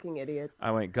 falls. Fucking idiots.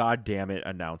 I went, God damn it,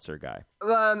 announcer guy.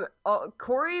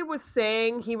 Corey was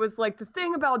saying, he was like, the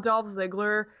thing about Dolph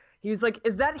Ziggler, he was like,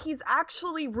 is that he's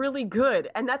actually really good.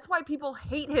 And that's why people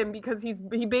hate him, because he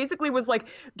basically was like,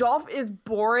 Dolph is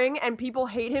boring and people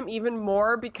hate him even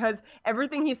more because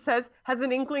everything he says has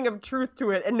an inkling of truth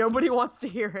to it and nobody wants to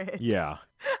hear it. Yeah.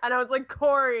 And I was like,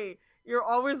 Corey, you're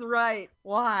always right.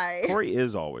 Why? Corey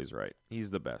is always right. He's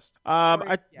the best.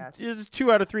 Yes. It's a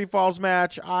 2 out of 3 falls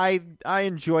match. I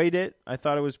enjoyed it. I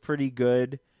thought it was pretty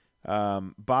good.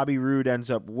 Bobby Roode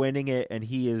ends up winning it, and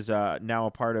he is now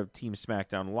a part of Team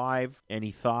SmackDown Live.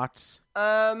 Any thoughts?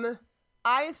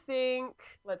 I think,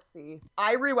 let's see.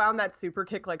 I rewound that super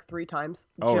kick like 3 times.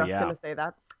 Oh, just yeah. gonna say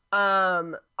that.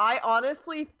 I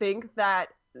honestly think that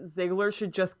Ziggler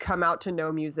should just come out to no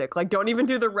music. Like, don't even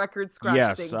do the record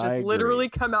scratch thing. Just literally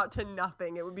come out to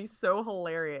nothing. It would be so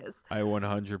hilarious. I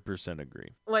 100% agree.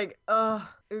 Like,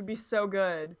 it would be so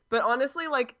good. But honestly,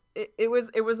 like, it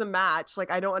was a match. Like,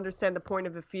 I don't understand the point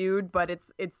of the feud, but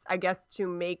it's I guess to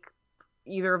make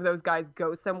either of those guys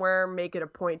go somewhere, make it a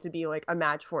point to be like a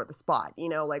match for the spot. You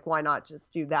know, like, why not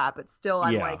just do that? But still,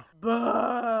 I'm like,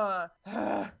 bah.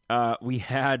 We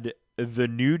had The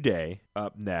New Day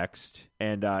up next,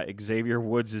 and Xavier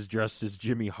Woods is dressed as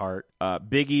Jimmy Hart.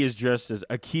 Big E is dressed as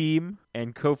Akeem,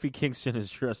 and Kofi Kingston is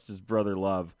dressed as Brother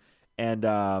Love. And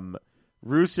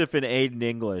Rusev and Aiden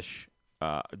English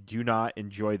do not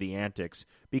enjoy the antics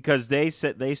because they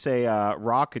say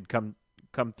Raw could come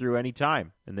through any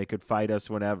time and they could fight us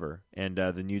whenever. And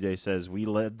the New Day says, we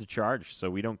led the charge, so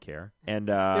we don't care. And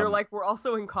they're like, we're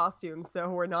also in costume,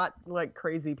 so we're not like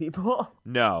crazy people.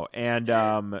 No.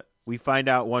 And we find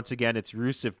out once again it's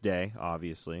Rusev Day,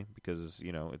 obviously, because,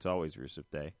 you know, it's always Rusev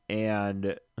Day.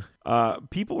 And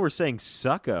people were saying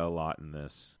sucka a lot in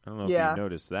this. I don't know if you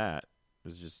noticed that. It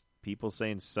was just people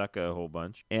saying sucka a whole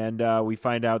bunch. And we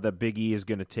find out that Big E is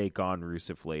going to take on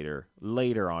Rusev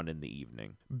later on in the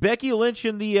evening. Becky Lynch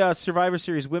in the Survivor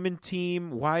Series women team.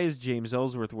 Why is James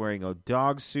Ellsworth wearing a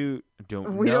dog suit?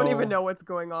 We don't even know what's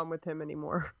going on with him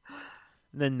anymore.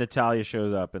 Then Natalya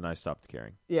shows up, and I stopped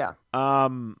caring. Yeah.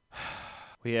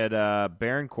 We had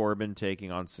Baron Corbin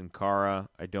taking on Sin Cara.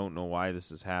 I don't know why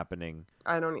this is happening.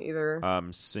 I don't either.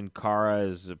 Sin Cara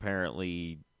is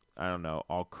apparently, I don't know,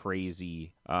 all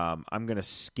crazy. I'm going to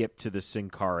skip to the Sin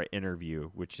Cara interview,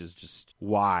 which is just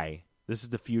why. This is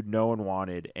the feud no one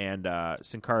wanted. And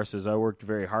Sin Cara says, I worked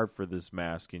very hard for this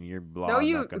mask, and you're blah,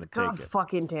 I'm not going to take it.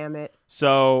 Fucking damn it.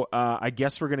 So I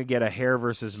guess we're going to get a hair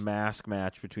versus mask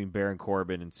match between Baron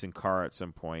Corbin and Sin Cara at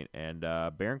some point. And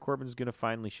Baron Corbin is going to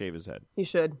finally shave his head. He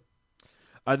should.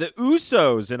 The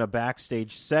Usos in a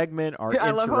backstage segment are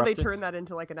I love how they turn that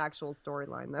into like an actual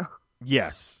storyline, though.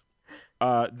 Yes.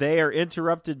 They are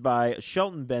interrupted by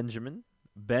Shelton Benjamin,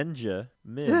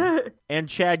 and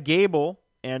Chad Gable.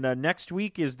 And next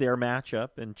week is their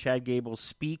matchup, and Chad Gable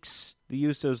speaks the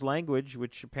Usos language,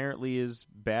 which apparently is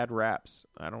bad raps.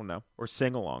 I don't know. Or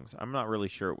sing-alongs. I'm not really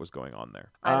sure what was going on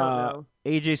there. I don't know.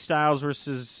 AJ Styles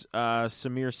versus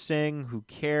Samir Singh. Who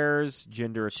cares?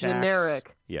 Jinder attacks.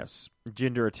 Generic. Yes.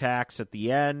 Jinder attacks at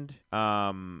the end.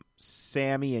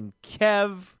 Sammy and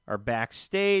Kev are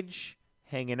backstage,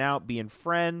 hanging out, being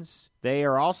friends. They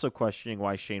are also questioning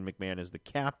why Shane McMahon is the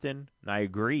captain. And I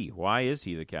agree. Why is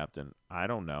he the captain? I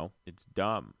don't know. It's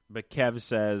dumb. But Kev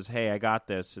says, hey, I got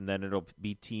this. And then it'll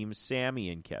be Team Sammy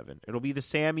and Kevin. It'll be the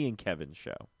Sammy and Kevin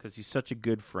show because he's such a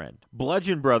good friend.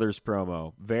 Bludgeon Brothers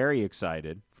promo. Very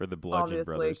excited for the Bludgeon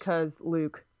Brothers. Obviously, because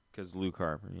Luke. Because Luke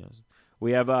Harper, yes.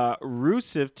 We have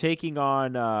Rusev taking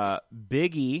on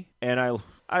Big E. And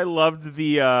I loved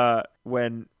the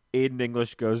when Aiden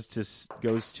English goes to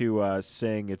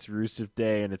sing It's Rusev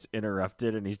Day, and it's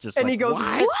interrupted, and he's just and he goes,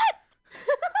 what?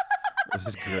 This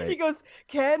is great. He goes,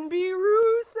 can be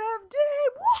Rusev Day,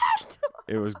 what?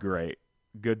 It was great.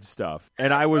 Good stuff.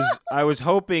 And I was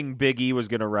hoping Big E was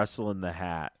going to wrestle in the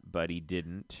hat, but he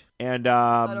didn't. And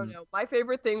I don't know. My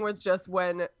favorite thing was just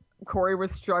when Corey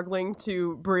was struggling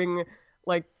to bring,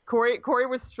 like, Corey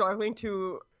was struggling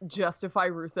to justify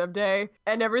Rusev Day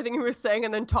and everything he was saying,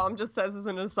 and then Tom just says as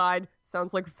an aside,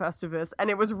 sounds like Festivus. And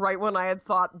it was right when I had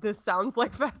thought, this sounds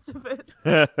like Festivus.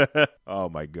 Oh,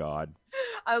 my God.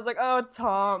 I was like, oh,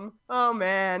 Tom. Oh,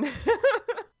 man.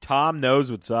 Tom knows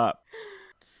what's up.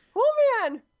 Oh,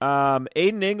 man.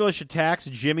 Aiden English attacks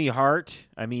Xavier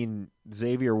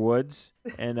Woods.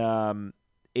 And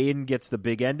Aiden gets the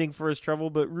big ending for his trouble,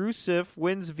 but Rusev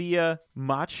wins via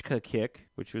Machka kick,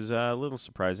 which was a little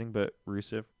surprising, but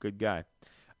Rusev, good guy.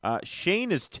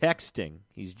 Shane is texting.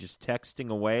 He's just texting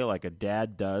away like a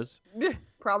dad does.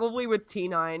 Probably with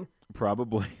T9.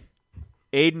 Probably.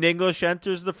 Aiden English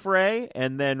enters the fray,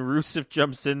 and then Rusev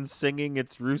jumps in singing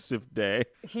It's Rusev Day.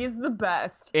 He's the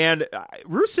best. And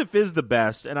Rusev is the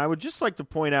best, and I would just like to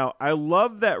point out, I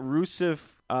love that Rusev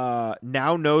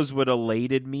now knows what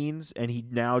elated means, and he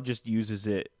now just uses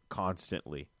it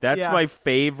constantly. That's my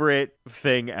favorite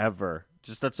thing ever.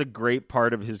 Just that's a great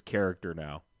part of his character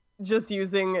now. Just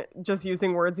using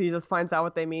words, he just finds out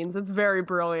what they mean. It's very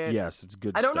brilliant. Yes, it's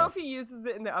good I don't know if stuff. he uses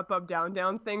it in the up, down,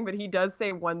 down thing, but he does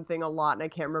say one thing a lot, and I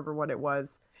can't remember what it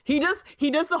was. He does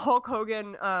the Hulk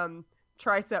Hogan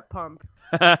tricep pump.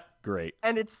 Great.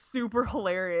 And it's super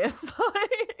hilarious.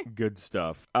 Good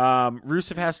stuff.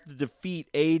 Rusev has to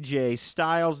defeat AJ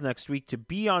Styles next week to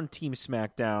be on Team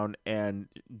SmackDown, and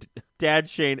Dad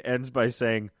Shane ends by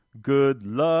saying, "Good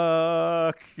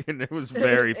luck," and it was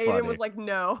very funny. Aiden was like,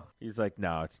 "No." He's like,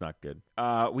 "No, it's not good."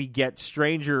 We get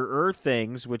Stranger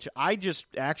Things, which I just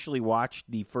actually watched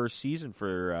the first season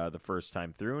for the first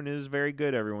time through, and it is very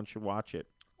good. Everyone should watch it.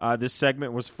 This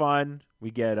segment was fun.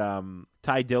 We get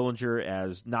Ty Dillinger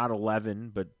as not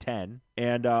 11, but 10.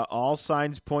 And all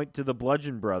signs point to the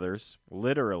Bludgeon Brothers,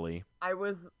 literally. I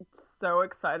was so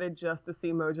excited just to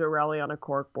see Mojo Rawley on a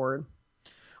corkboard.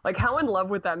 Like, how in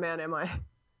love with that man am I?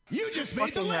 You just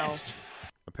made the list!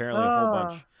 Apparently a whole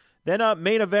bunch. Then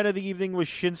main event of the evening was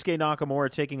Shinsuke Nakamura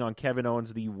taking on Kevin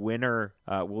Owens. The winner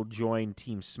will join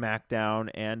Team SmackDown,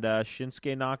 and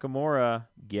Shinsuke Nakamura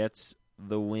gets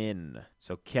the win.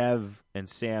 So Kev and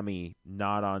Sammy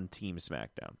not on Team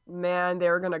SmackDown. Man,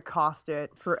 they're going to cost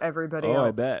it for everybody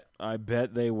else. I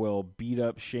bet they will beat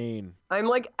up Shane. I'm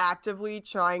like actively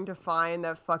trying to find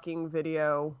that fucking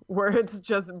video where it's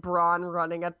just Braun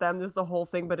running at them. This is the whole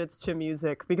thing, but it's to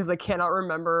music because I cannot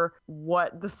remember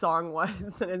what the song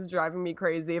was and it's driving me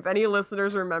crazy. If any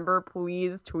listeners remember,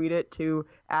 please tweet it to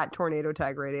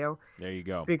 @TornadoTagRadio. There you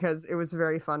go. Because it was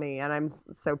very funny and I'm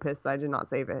so pissed I did not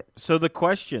save it. So the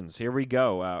questions, here we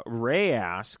go. Ray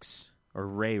asks,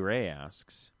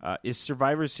 is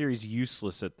Survivor Series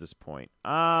useless at this point?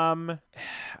 I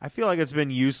feel like it's been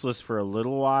useless for a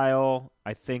little while.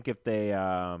 I think if they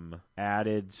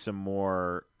added some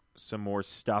more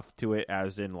stuff to it,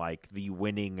 as in like the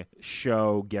winning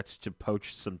show gets to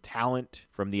poach some talent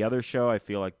from the other show, I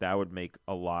feel like that would make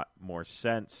a lot more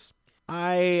sense.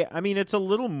 I mean, it's a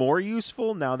little more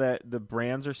useful now that the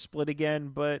brands are split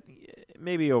again, but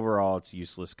maybe overall it's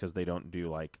useless because they don't do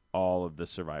like all of the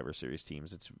Survivor Series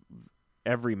teams. It's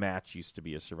every match used to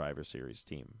be a Survivor Series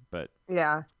team, but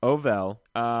yeah. Ovel,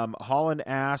 Holland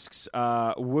asks,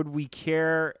 would we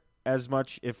care as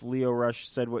much if Lio Rush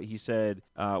said what he said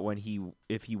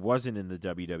if he wasn't in the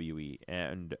WWE?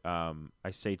 And I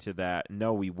say to that,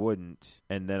 no, we wouldn't.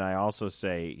 And then I also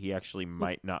say he actually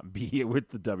might not be with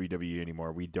the WWE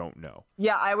anymore. We don't know.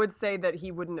 Yeah, I would say that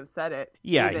he wouldn't have said it.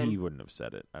 Yeah, even. He wouldn't have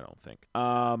said it, I don't think.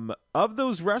 Of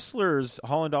those wrestlers,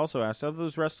 Holland also asks, of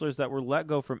those wrestlers that were let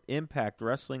go from Impact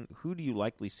Wrestling, who do you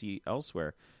likely see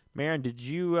elsewhere? Marin, did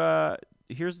you...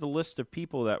 here's the list of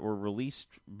people that were released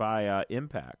by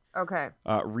Impact. Okay.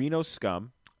 Reno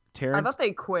Scum. I thought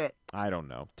they quit. I don't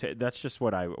know. That's just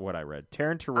what I read.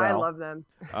 Taryn Terrell. I love them.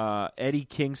 Eddie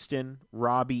Kingston,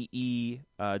 Robbie E,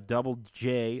 Double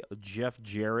J, Jeff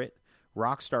Jarrett,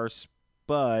 Rockstar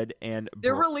Spud, and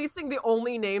they're releasing the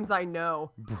only names I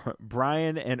know.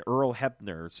 Brian and Earl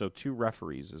Hebner, so 2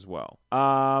 referees as well.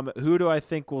 Who do I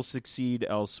think will succeed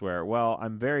elsewhere? Well,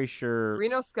 I'm very sure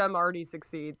Reno Scum already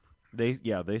succeeds.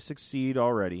 They succeed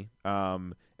already.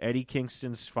 Eddie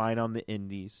Kingston's fine on the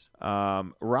indies.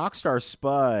 Rockstar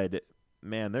Spud,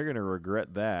 man, they're going to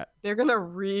regret that. They're going to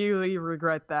really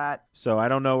regret that. So I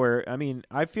don't know where, I mean,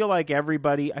 I feel like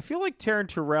Taryn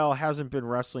Terrell hasn't been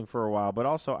wrestling for a while, but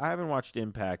also I haven't watched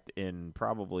Impact in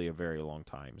probably a very long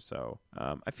time. So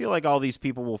I feel like all these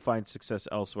people will find success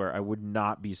elsewhere. I would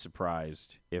not be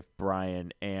surprised if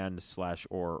Brian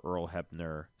and/or Earl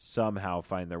Hebner somehow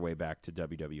find their way back to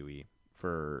WWE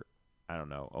for, I don't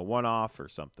know, a one-off or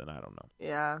something. I don't know.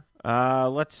 Yeah.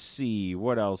 Let's see.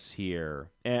 What else here?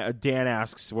 Dan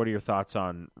asks, what are your thoughts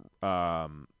on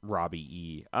Robbie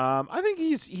E? I think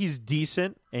he's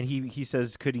decent, and he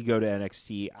says, could he go to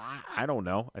NXT? I don't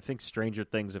know. I think stranger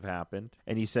things have happened.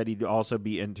 And he said he'd also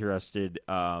be interested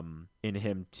in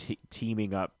him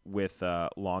teaming up with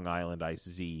Long Island Ice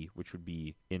Z, which would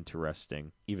be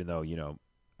interesting, even though,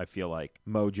 I feel like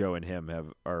Mojo and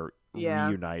him are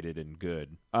reunited and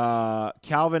good.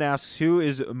 Calvin asks, who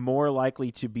is more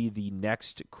likely to be the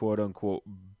next quote-unquote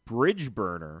Bridge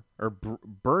Burner or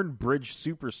Burn Bridge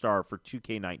Superstar for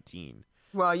 2K19.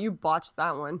 Well, you botched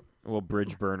that one. Well,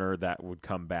 Bridge Burner, that would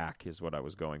come back is what I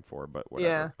was going for, but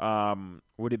whatever. Yeah.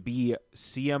 Would it be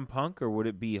CM Punk or would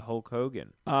it be Hulk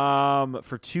Hogan? For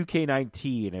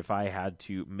 2K19, if I had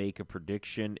to make a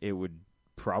prediction, it would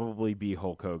probably be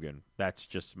Hulk Hogan. That's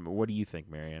just, what do you think,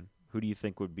 Marianne? Who do you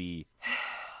think would be?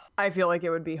 I feel like it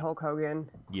would be Hulk Hogan.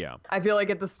 Yeah. I feel like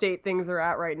at the state things are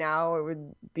at right now, it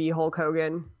would be Hulk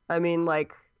Hogan. I mean,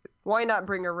 like, why not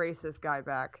bring a racist guy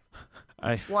back?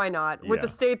 Why not? Yeah. With the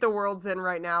state the world's in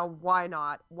right now, why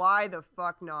not? Why the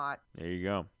fuck not? There you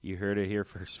go. You heard it here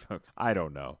first, folks. I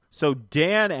don't know. So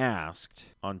Dan asked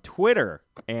on Twitter,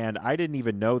 and I didn't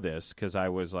even know this because I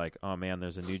was like, oh man,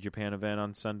 there's a New Japan event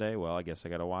on Sunday. Well, I guess I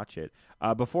got to watch it.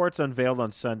 Before it's unveiled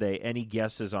on Sunday, any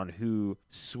guesses on who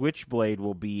Switchblade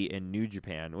will be in New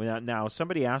Japan? Now,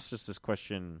 somebody asked us this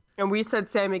question. And we said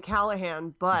Sami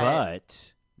Callihan,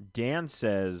 but Dan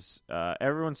says,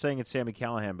 everyone's saying it's Sami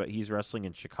Callihan, but he's wrestling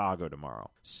in Chicago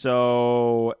tomorrow.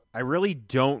 So I really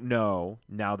don't know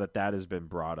now that has been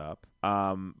brought up.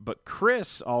 But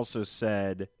Chris also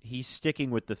said he's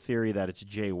sticking with the theory that it's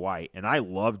Jay White. And I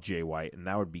love Jay White, and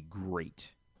that would be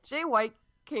great. Jay White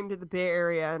came to the Bay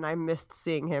Area, and I missed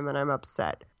seeing him, and I'm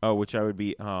upset. Oh, which I would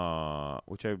be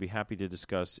happy to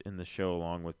discuss in the show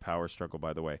along with Power Struggle,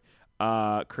 by the way.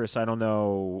 Chris, I don't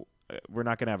know. We're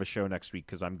not going to have a show next week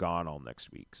because I'm gone all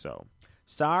next week. So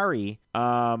sorry.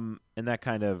 And that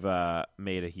kind of they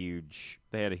had a huge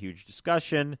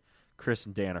discussion. Chris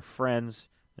and Dan are friends,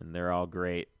 and they're all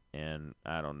great. And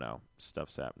I don't know.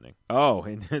 Stuff's happening. Oh,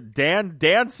 and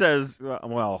Dan says,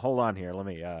 well, hold on here. Let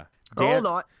me. Hold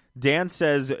on. Dan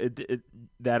says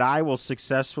that I will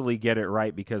successfully get it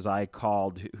right because I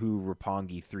called who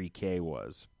Roppongi 3K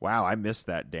was. Wow, I missed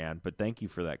that, Dan, but thank you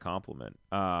for that compliment.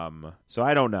 So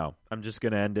I don't know. I'm just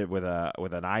going to end it with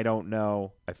an I don't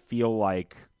know. I feel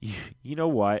like, you know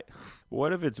what?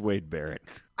 What if it's Wade Barrett?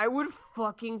 I would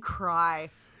fucking cry.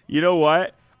 You know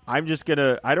what? I'm just going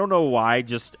to, I don't know why,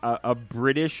 just a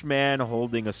British man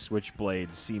holding a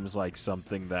switchblade seems like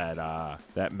something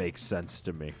that makes sense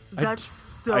to me. That's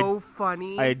so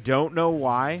funny. I don't know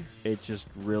why. It just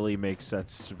really makes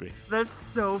sense to me. That's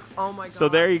so, oh my God. So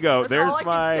there you go. That's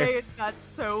that's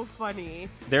so funny.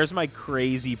 There's my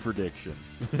crazy prediction.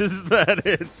 Is that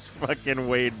it's fucking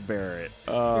Wade Barrett.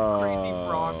 The crazy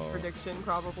frog prediction,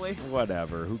 probably.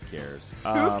 Whatever. Who cares?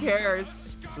 Who cares?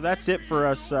 So that's it for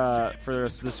us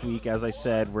this week. As I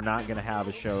said, we're not going to have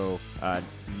a show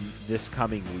this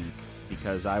coming week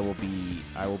because I will be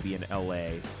in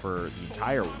LA for the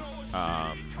entire week.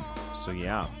 So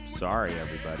yeah, sorry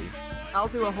everybody. I'll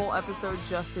do a whole episode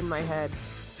just in my head.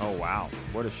 Oh wow,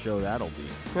 what a show that'll be.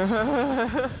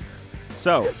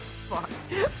 So, fuck.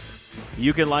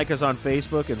 You can like us on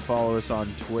Facebook and follow us on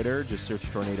Twitter. Just search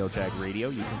Tornado Tag Radio.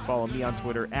 You can follow me on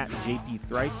Twitter at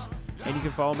JPThrice. And you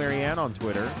can follow Marianne on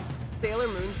Twitter. Sailor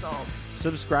Moonsault.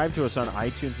 Subscribe to us on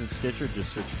iTunes and Stitcher.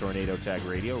 Just search Tornado Tag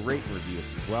Radio. Rate and review us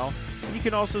as well. And you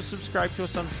can also subscribe to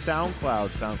us on SoundCloud,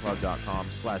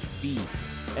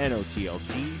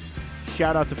 soundcloud.com/BNOTLG.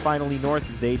 Shout out to Finally North.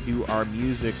 They do our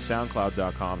music,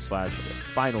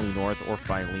 soundcloud.com/FinallyNorth or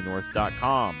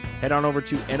FinallyNorth.com. Head on over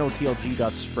to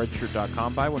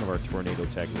notlg.spreadshirt.com. Buy one of our Tornado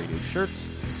Tag Radio shirts.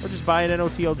 Or just buy an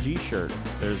NOTLG shirt.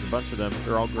 There's a bunch of them.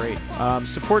 They're all great.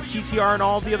 Support TTR and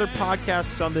all the other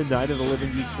podcasts on the Night of the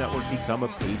Living Geeks Network. Become a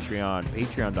Patreon.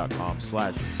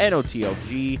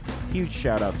 Patreon.com/NOTLG. Huge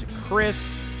shout out to Chris.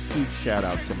 Huge shout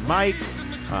out to Mike.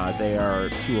 They are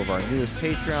two of our newest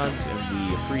Patreons, and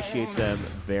we appreciate them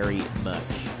very much.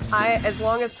 As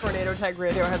long as Tornado Tag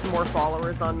Radio has more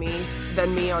followers than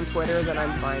me on Twitter, then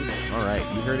I'm fine. All right.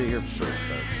 You heard it here first,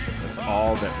 folks. That's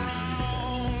all that we need.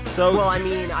 So, well, I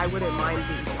mean, I wouldn't mind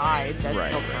being tied. That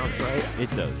still counts, right?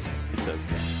 It does. It does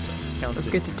count. Let's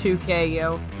get to 2K,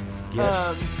 yo. Let's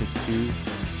get to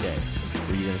 2K.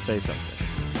 Were you going to say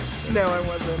something? No, I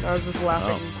wasn't. I was just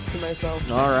laughing to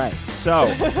myself. All right. So,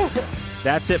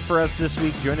 that's it for us this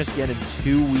week. Join us again in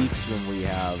 2 weeks when we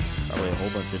have probably a whole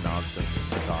bunch of nonsense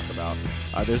to talk about.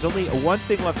 There's only one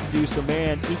thing left to do, so,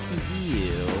 man, if you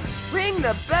will, ring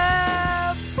the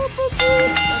bell. Boop, boop, boop.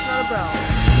 That's not a bell.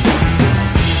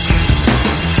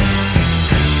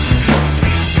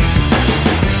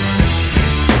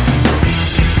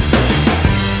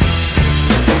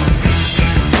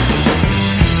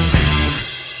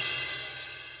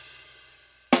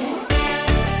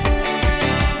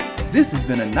 This has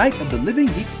been a Night of the Living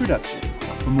Geeks production.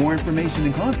 For more information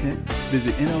and content,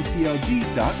 visit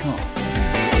NOTLG.com.